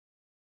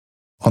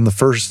 On the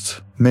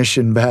first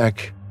mission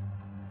back,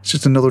 it's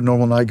just another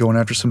normal night going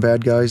after some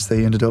bad guys.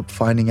 They ended up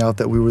finding out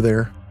that we were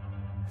there.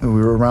 We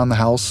were around the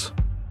house.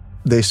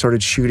 They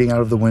started shooting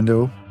out of the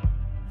window.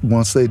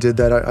 Once they did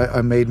that,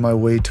 I made my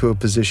way to a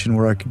position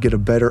where I could get a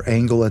better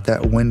angle at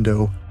that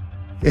window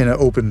in an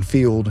open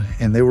field.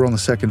 And they were on the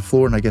second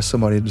floor, and I guess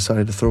somebody had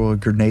decided to throw a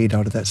grenade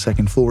out of that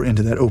second floor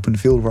into that open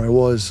field where I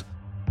was.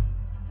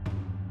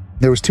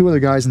 There was 2 other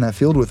guys in that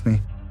field with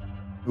me.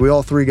 We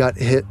all 3 got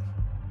hit.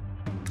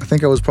 I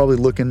think I was probably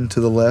looking to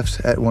the left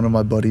at one of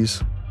my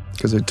buddies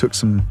because it took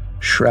some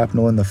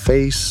shrapnel in the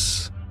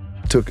face,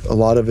 took a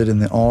lot of it in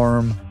the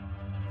arm,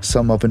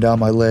 some up and down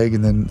my leg,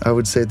 and then I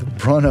would say the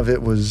brunt of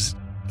it was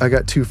I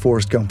got 2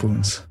 Forrest Gump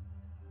wounds.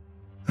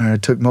 And I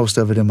took most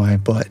of it in my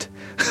butt.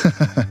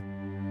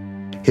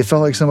 It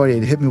felt like somebody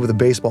had hit me with a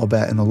baseball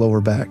bat in the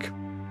lower back.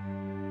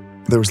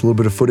 There was a little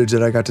bit of footage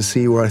that I got to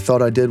see where I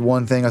thought I did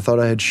one thing. I thought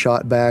I had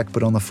shot back,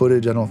 but on the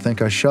footage, I don't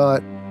think I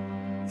shot.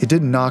 It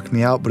didn't knock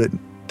me out, but it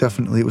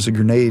was a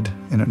grenade,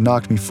 and it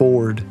knocked me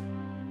forward.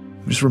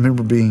 I just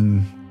remember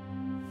being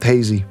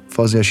hazy,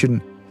 fuzzy.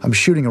 I'm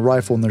shooting a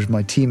rifle, and there's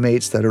my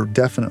teammates that are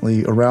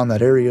definitely around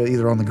that area,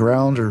 either on the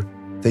ground or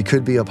they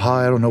could be up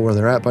high. I don't know where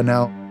they're at by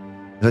now.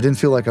 I didn't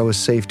feel like I was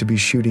safe to be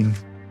shooting.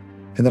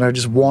 And then I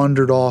just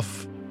wandered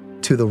off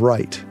to the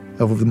right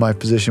of my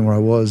position where I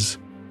was.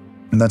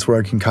 And that's where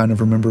I can kind of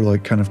remember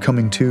kind of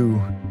coming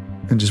to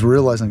and just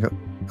realizing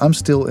I'm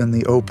still in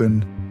the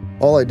open.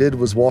 All I did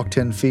was walk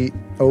 10 feet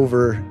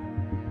over.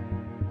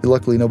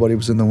 Luckily, nobody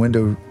was in the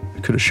window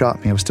that could have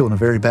shot me. I was still in a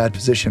very bad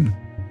position.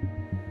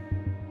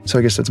 So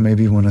I guess that's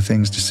maybe one of the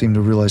things just seemed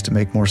to realize to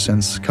make more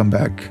sense, come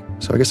back.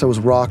 So I guess I was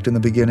rocked in the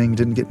beginning,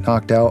 didn't get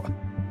knocked out.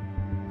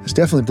 I was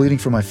definitely bleeding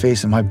from my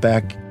face and my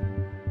back.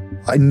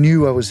 I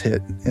knew I was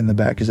hit in the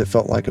back because it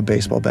felt like a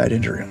baseball bat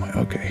injury. I'm like,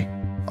 okay,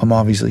 I'm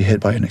obviously hit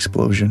by an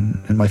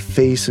explosion, and my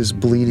face is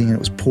bleeding, and it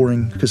was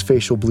pouring because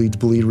facial bleeds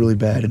bleed really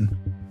bad, and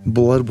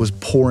blood was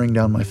pouring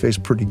down my face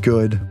pretty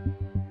good.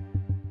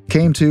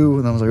 Came to,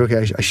 and I was like,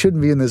 okay, I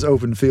shouldn't be in this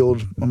open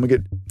field. I'm gonna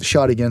get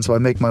shot again. So I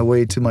make my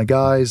way to my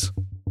guys.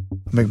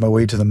 I make my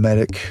way to the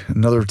medic.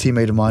 Another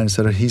teammate of mine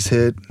said he's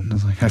hit. And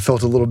I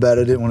felt a little bad.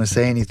 I didn't want to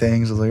say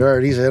anything. So I was like, all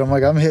right, he's hit. I'm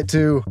like, I'm hit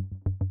too.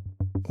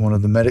 One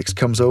of the medics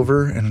comes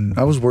over, and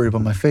I was worried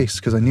about my face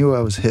because I knew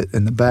I was hit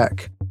in the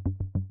back.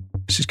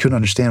 I just couldn't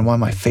understand why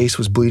my face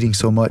was bleeding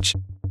so much.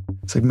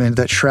 It's like, man, did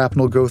that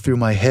shrapnel go through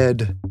my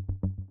head?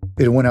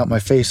 It went out my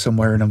face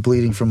somewhere, and I'm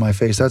bleeding from my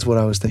face. That's what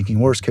I was thinking,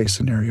 worst case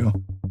scenario.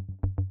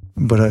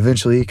 But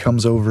eventually he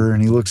comes over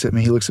and he looks at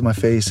me, he looks at my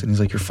face, and he's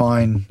like, you're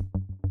fine.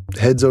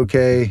 Head's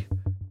okay.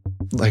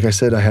 Like I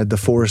said, I had the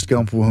Forrest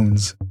Gump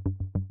wounds.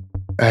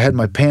 I had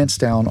my pants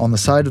down on the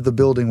side of the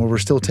building where we're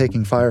still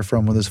taking fire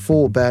from, where there's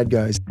full of bad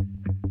guys.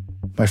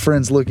 My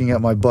friend's looking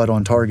at my butt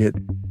on target.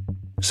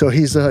 So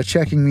he's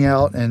checking me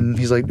out, and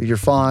he's like, you're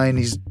fine.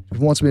 He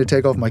wants me to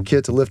take off my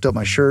kit to lift up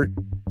my shirt.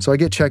 So I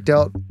get checked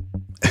out.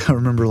 I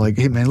remember like,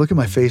 hey man, look at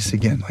my face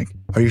again. Like,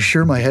 are you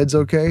sure my head's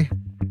okay?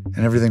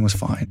 And everything was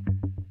fine.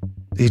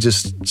 He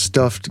just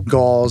stuffed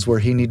gauze where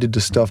he needed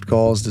to stuff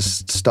gauze to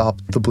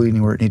stop the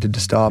bleeding where it needed to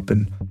stop.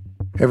 And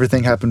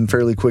everything happened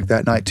fairly quick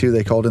that night too.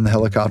 They called in the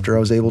helicopter. I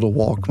was able to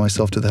walk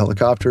myself to the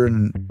helicopter.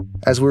 And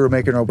as we were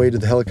making our way to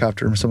the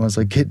helicopter, someone was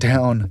like, get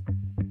down.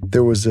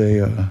 There was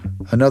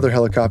another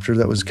helicopter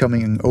that was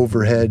coming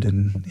overhead,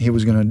 and he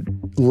was going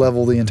to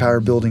level the entire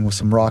building with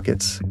some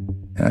rockets.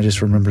 And I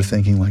just remember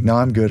thinking like, no,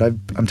 I'm good.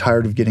 I'm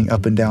tired of getting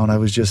up and down. I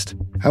was just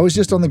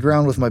on the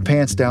ground with my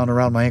pants down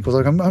around my ankles.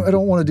 Like, I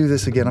don't want to do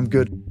this again. I'm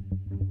good.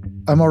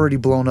 I'm already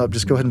blown up.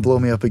 Just go ahead and blow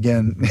me up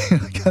again,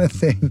 kind of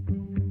thing.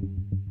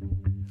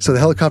 So the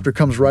helicopter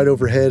comes right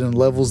overhead and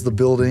levels the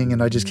building,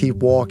 and I just keep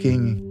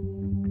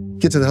walking,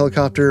 get to the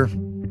helicopter,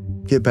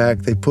 get back.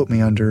 They put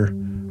me under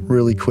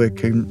really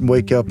quick and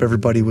wake up.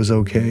 Everybody was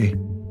okay.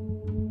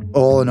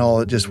 All in all,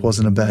 it just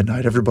wasn't a bad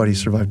night. Everybody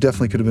survived.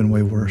 Definitely could have been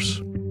way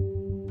worse.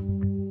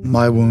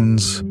 My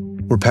wounds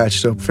were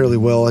patched up fairly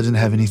well. I didn't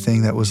have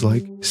anything that was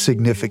like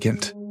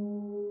significant.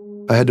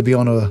 I had to be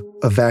on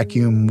a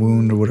vacuum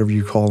wound or whatever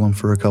you call them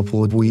for a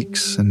couple of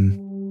weeks,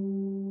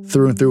 and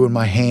through in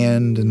my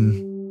hand,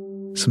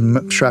 and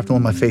some shrapnel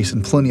in my face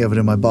and plenty of it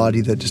in my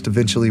body that just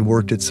eventually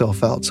worked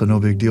itself out, so no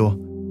big deal.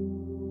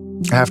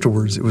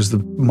 Afterwards, it was the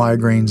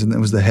migraines and it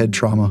was the head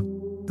trauma.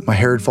 My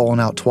hair had fallen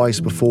out twice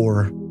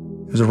before.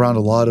 It was around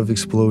a lot of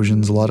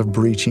explosions, a lot of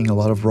breaching, a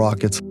lot of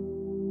rockets.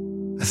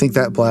 I think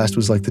that blast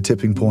was like the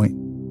tipping point.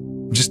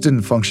 It just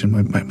didn't function.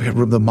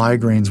 The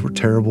migraines were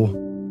terrible.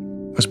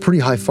 I was pretty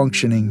high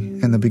functioning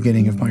in the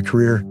beginning of my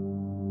career.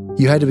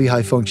 You had to be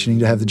high functioning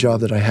to have the job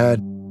that I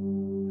had.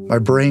 My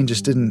brain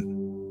just didn't.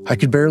 I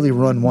could barely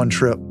run one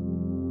trip.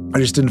 I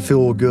just didn't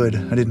feel good.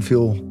 I didn't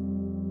feel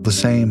the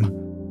same.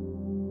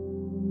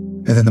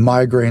 And then the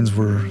migraines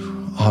were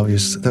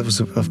obvious. That was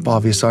an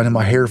obvious sign. And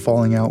my hair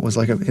falling out was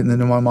like, and then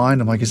in my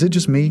mind, I'm like, is it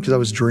just me? Because I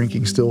was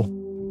drinking still.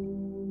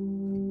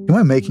 Am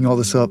I making all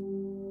this up?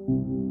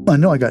 I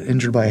know I got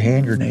injured by a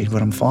hand grenade,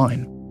 but I'm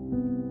fine.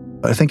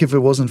 I think if it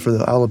wasn't for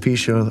the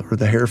alopecia or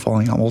the hair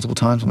falling out multiple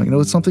times, I'm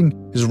like, something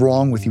is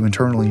wrong with you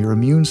internally. Your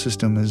immune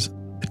system is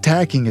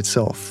attacking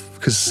itself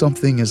because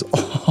something is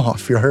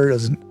off. Your hair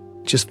doesn't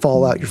just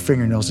fall out. Your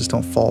fingernails just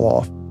don't fall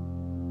off.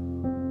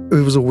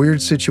 It was a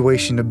weird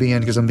situation to be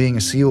in because I'm being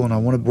a SEAL and I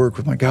want to work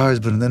with my guys,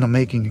 but then I'm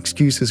making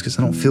excuses because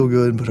I don't feel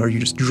good, but are you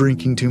just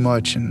drinking too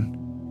much? And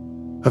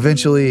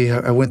eventually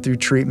I went through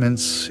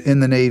treatments in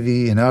the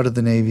Navy and out of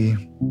the Navy.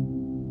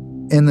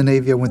 In the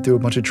Navy, I went through a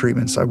bunch of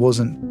treatments. I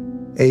wasn't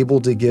able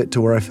to get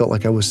to where I felt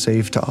like I was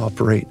safe to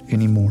operate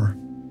anymore.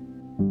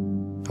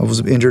 I was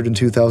injured in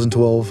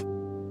 2012.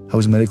 I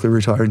was medically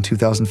retired in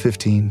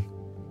 2015.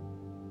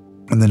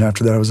 And then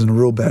after that, I was in a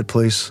real bad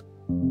place.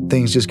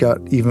 Things just got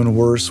even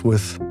worse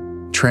with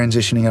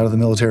transitioning out of the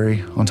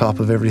military on top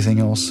of everything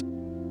else.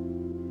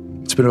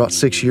 It's been about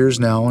 6 years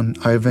now, and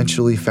I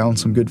eventually found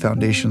some good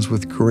foundations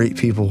with great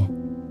people.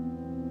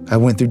 I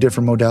went through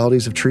different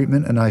modalities of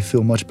treatment, and I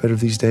feel much better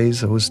these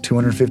days. I was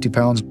 250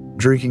 pounds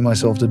drinking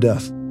myself to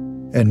death,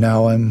 and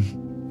now I'm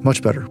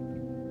much better.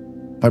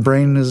 My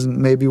brain isn't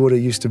maybe what it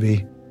used to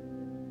be,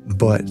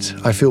 but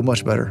I feel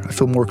much better. I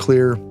feel more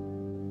clear.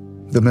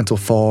 The mental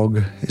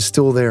fog is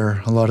still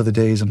there a lot of the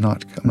days. I'm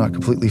not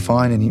completely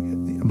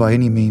fine by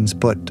any means,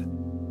 but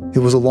it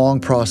was a long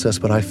process,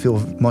 but I feel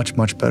much,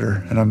 much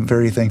better, and I'm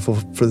very thankful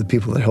for the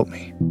people that helped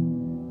me.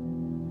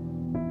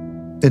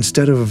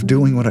 Instead of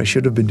doing what I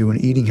should have been doing,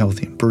 eating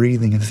healthy and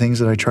breathing and the things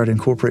that I try to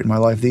incorporate in my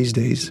life these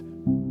days,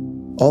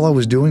 all I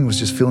was doing was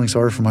just feeling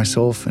sorry for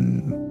myself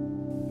and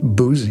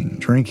boozing,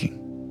 drinking.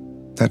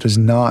 That is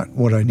not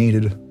what I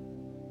needed.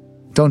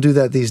 Don't do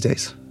that these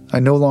days. I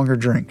no longer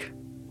drink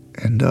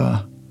and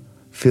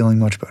feeling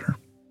much better.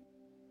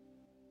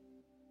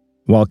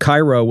 While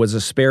Cairo was a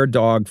spare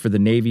dog for the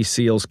Navy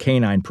SEALs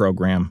canine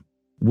program,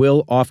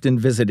 Will often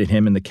visited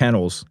him in the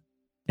kennels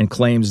and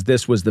claims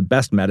this was the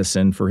best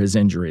medicine for his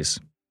injuries.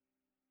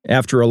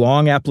 After a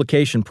long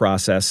application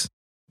process,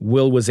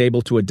 Will was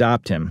able to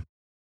adopt him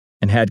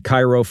and had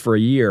Cairo for a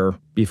year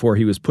before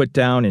he was put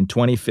down in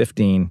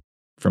 2015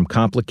 from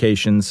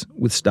complications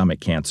with stomach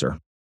cancer.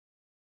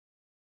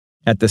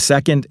 At the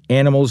second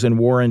Animals in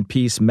War and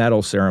Peace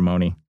Medal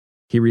ceremony,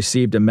 he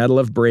received a Medal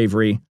of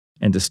Bravery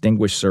and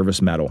Distinguished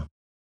Service Medal.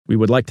 We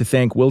would like to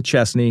thank Will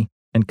Chesney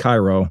and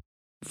Cairo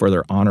for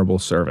their honorable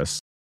service.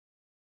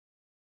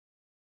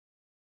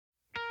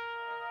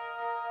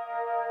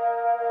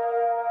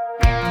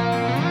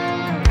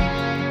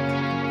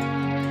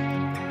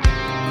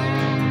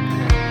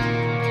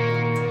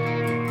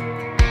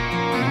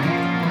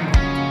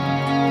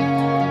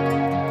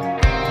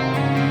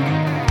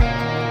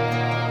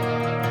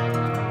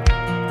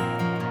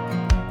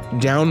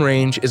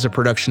 Downrange is a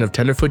production of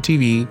Tenderfoot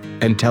TV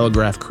and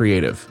Telegraph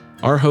Creative.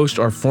 Our hosts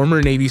are former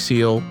Navy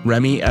SEAL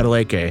Remy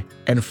Adeleke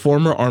and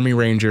former Army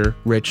Ranger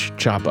Rich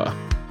Chapa.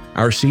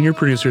 Our senior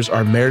producers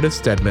are Meredith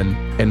Stedman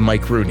and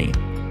Mike Rooney.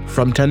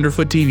 From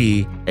Tenderfoot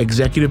TV,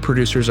 executive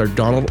producers are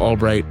Donald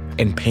Albright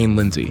and Payne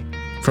Lindsay.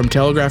 From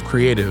Telegraph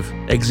Creative,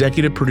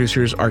 executive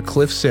producers are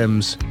Cliff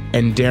Sims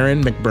and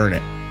Darren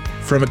McBurnett.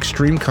 From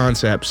Extreme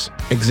Concepts,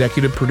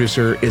 executive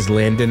producer is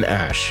Landon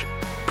Ash.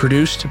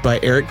 Produced by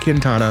Eric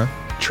Quintana,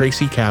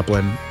 Tracy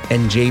Kaplan,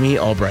 and Jamie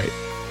Albright.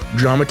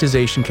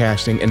 Dramatization,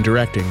 casting, and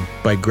directing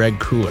by Greg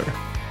Cooler.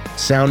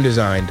 Sound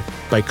designed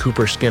by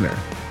Cooper Skinner.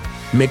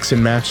 Mix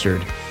and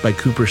mastered by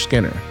Cooper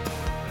Skinner.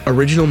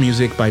 Original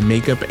music by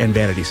Makeup and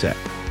Vanity Set.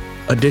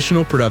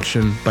 Additional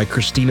production by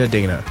Christina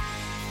Dana.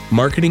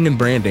 Marketing and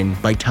branding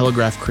by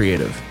Telegraph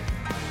Creative.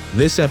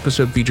 This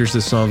episode features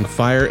the song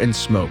Fire and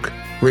Smoke,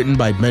 written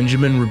by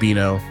Benjamin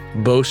Rubino,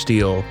 Bo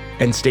Steele,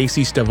 and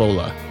Stacy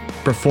Stavola,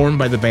 performed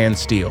by the band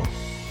Steele.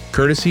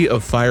 Courtesy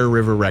of Fire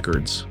River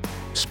Records.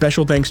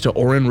 Special thanks to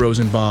Oren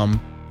Rosenbaum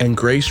and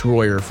Grace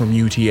Royer from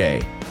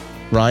UTA,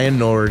 Ryan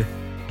Nord,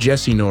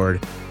 Jesse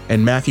Nord,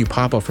 and Matthew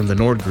Papa from the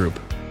Nord Group,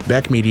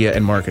 Beck Media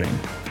and Marketing.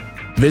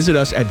 Visit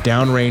us at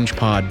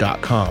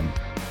downrangepod.com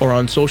or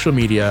on social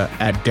media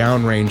at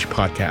Downrange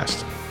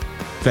Podcast.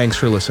 Thanks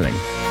for listening.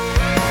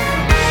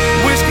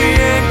 Whiskey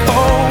and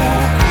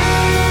coke,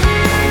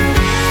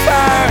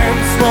 fire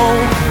and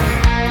smoke.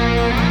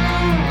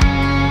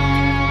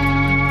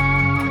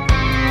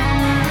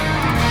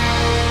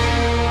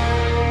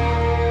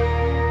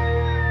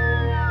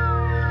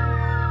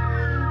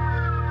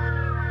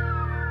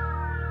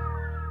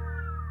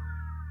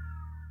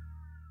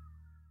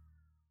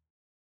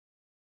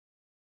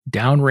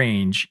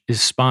 Downrange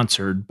is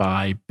sponsored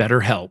by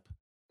BetterHelp.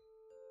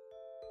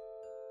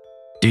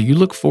 Do you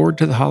look forward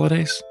to the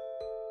holidays?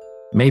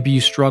 Maybe you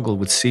struggle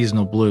with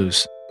seasonal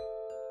blues.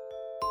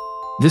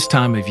 This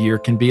time of year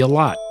can be a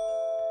lot,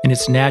 and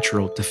it's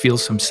natural to feel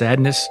some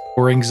sadness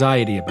or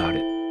anxiety about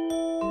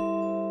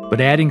it. But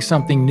adding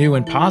something new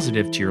and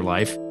positive to your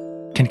life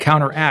can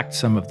counteract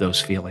some of those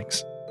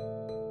feelings.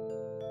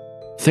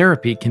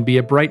 Therapy can be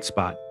a bright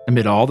spot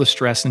amid all the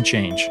stress and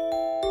change.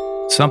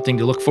 Something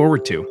to look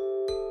forward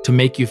to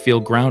make you feel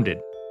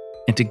grounded,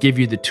 and to give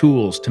you the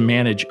tools to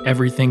manage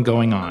everything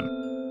going on.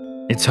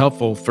 It's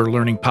helpful for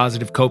learning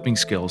positive coping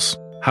skills,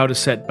 how to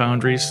set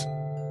boundaries,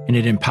 and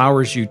it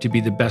empowers you to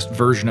be the best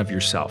version of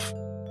yourself.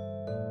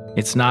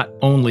 It's not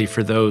only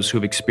for those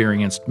who've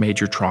experienced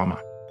major trauma.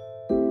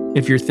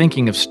 If you're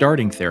thinking of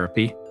starting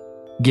therapy,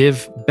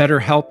 give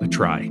BetterHelp a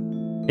try.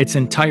 It's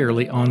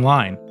entirely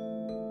online,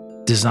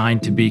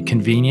 designed to be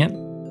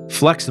convenient,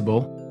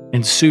 flexible,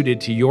 and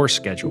suited to your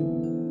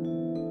schedule.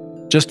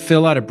 Just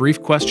fill out a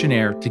brief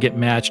questionnaire to get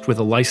matched with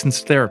a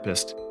licensed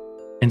therapist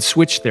and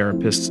switch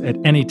therapists at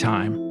any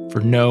time for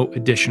no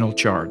additional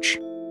charge.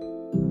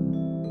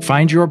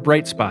 Find your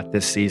bright spot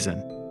this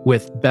season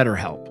with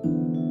BetterHelp.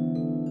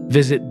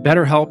 Visit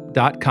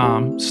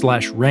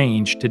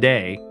betterhelp.com/range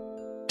today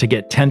to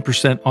get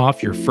 10%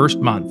 off your first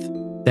month.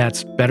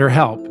 That's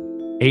BetterHelp,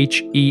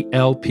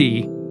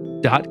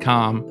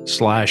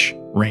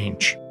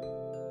 HELP.com/range.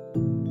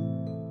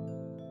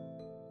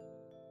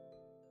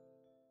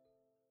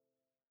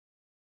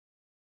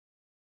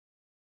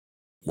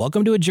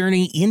 Welcome to a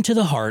journey into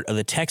the heart of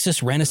the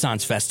Texas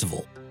Renaissance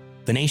Festival,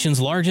 the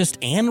nation's largest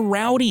and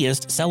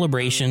rowdiest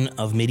celebration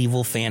of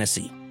medieval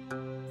fantasy.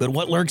 But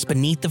what lurks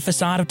beneath the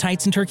facade of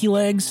tights and turkey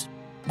legs?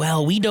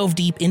 Well, we dove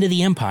deep into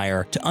the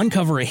empire to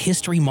uncover a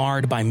history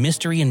marred by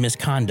mystery and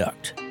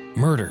misconduct,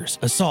 murders,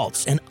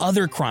 assaults, and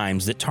other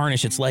crimes that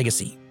tarnish its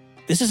legacy.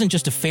 This isn't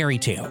just a fairy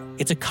tale,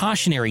 it's a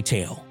cautionary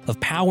tale of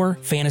power,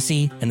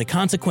 fantasy, and the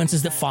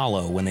consequences that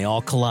follow when they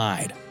all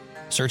collide.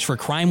 Search for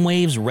Crime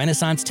Waves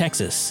Renaissance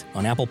Texas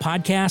on Apple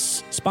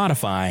Podcasts,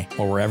 Spotify,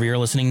 or wherever you're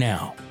listening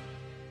now.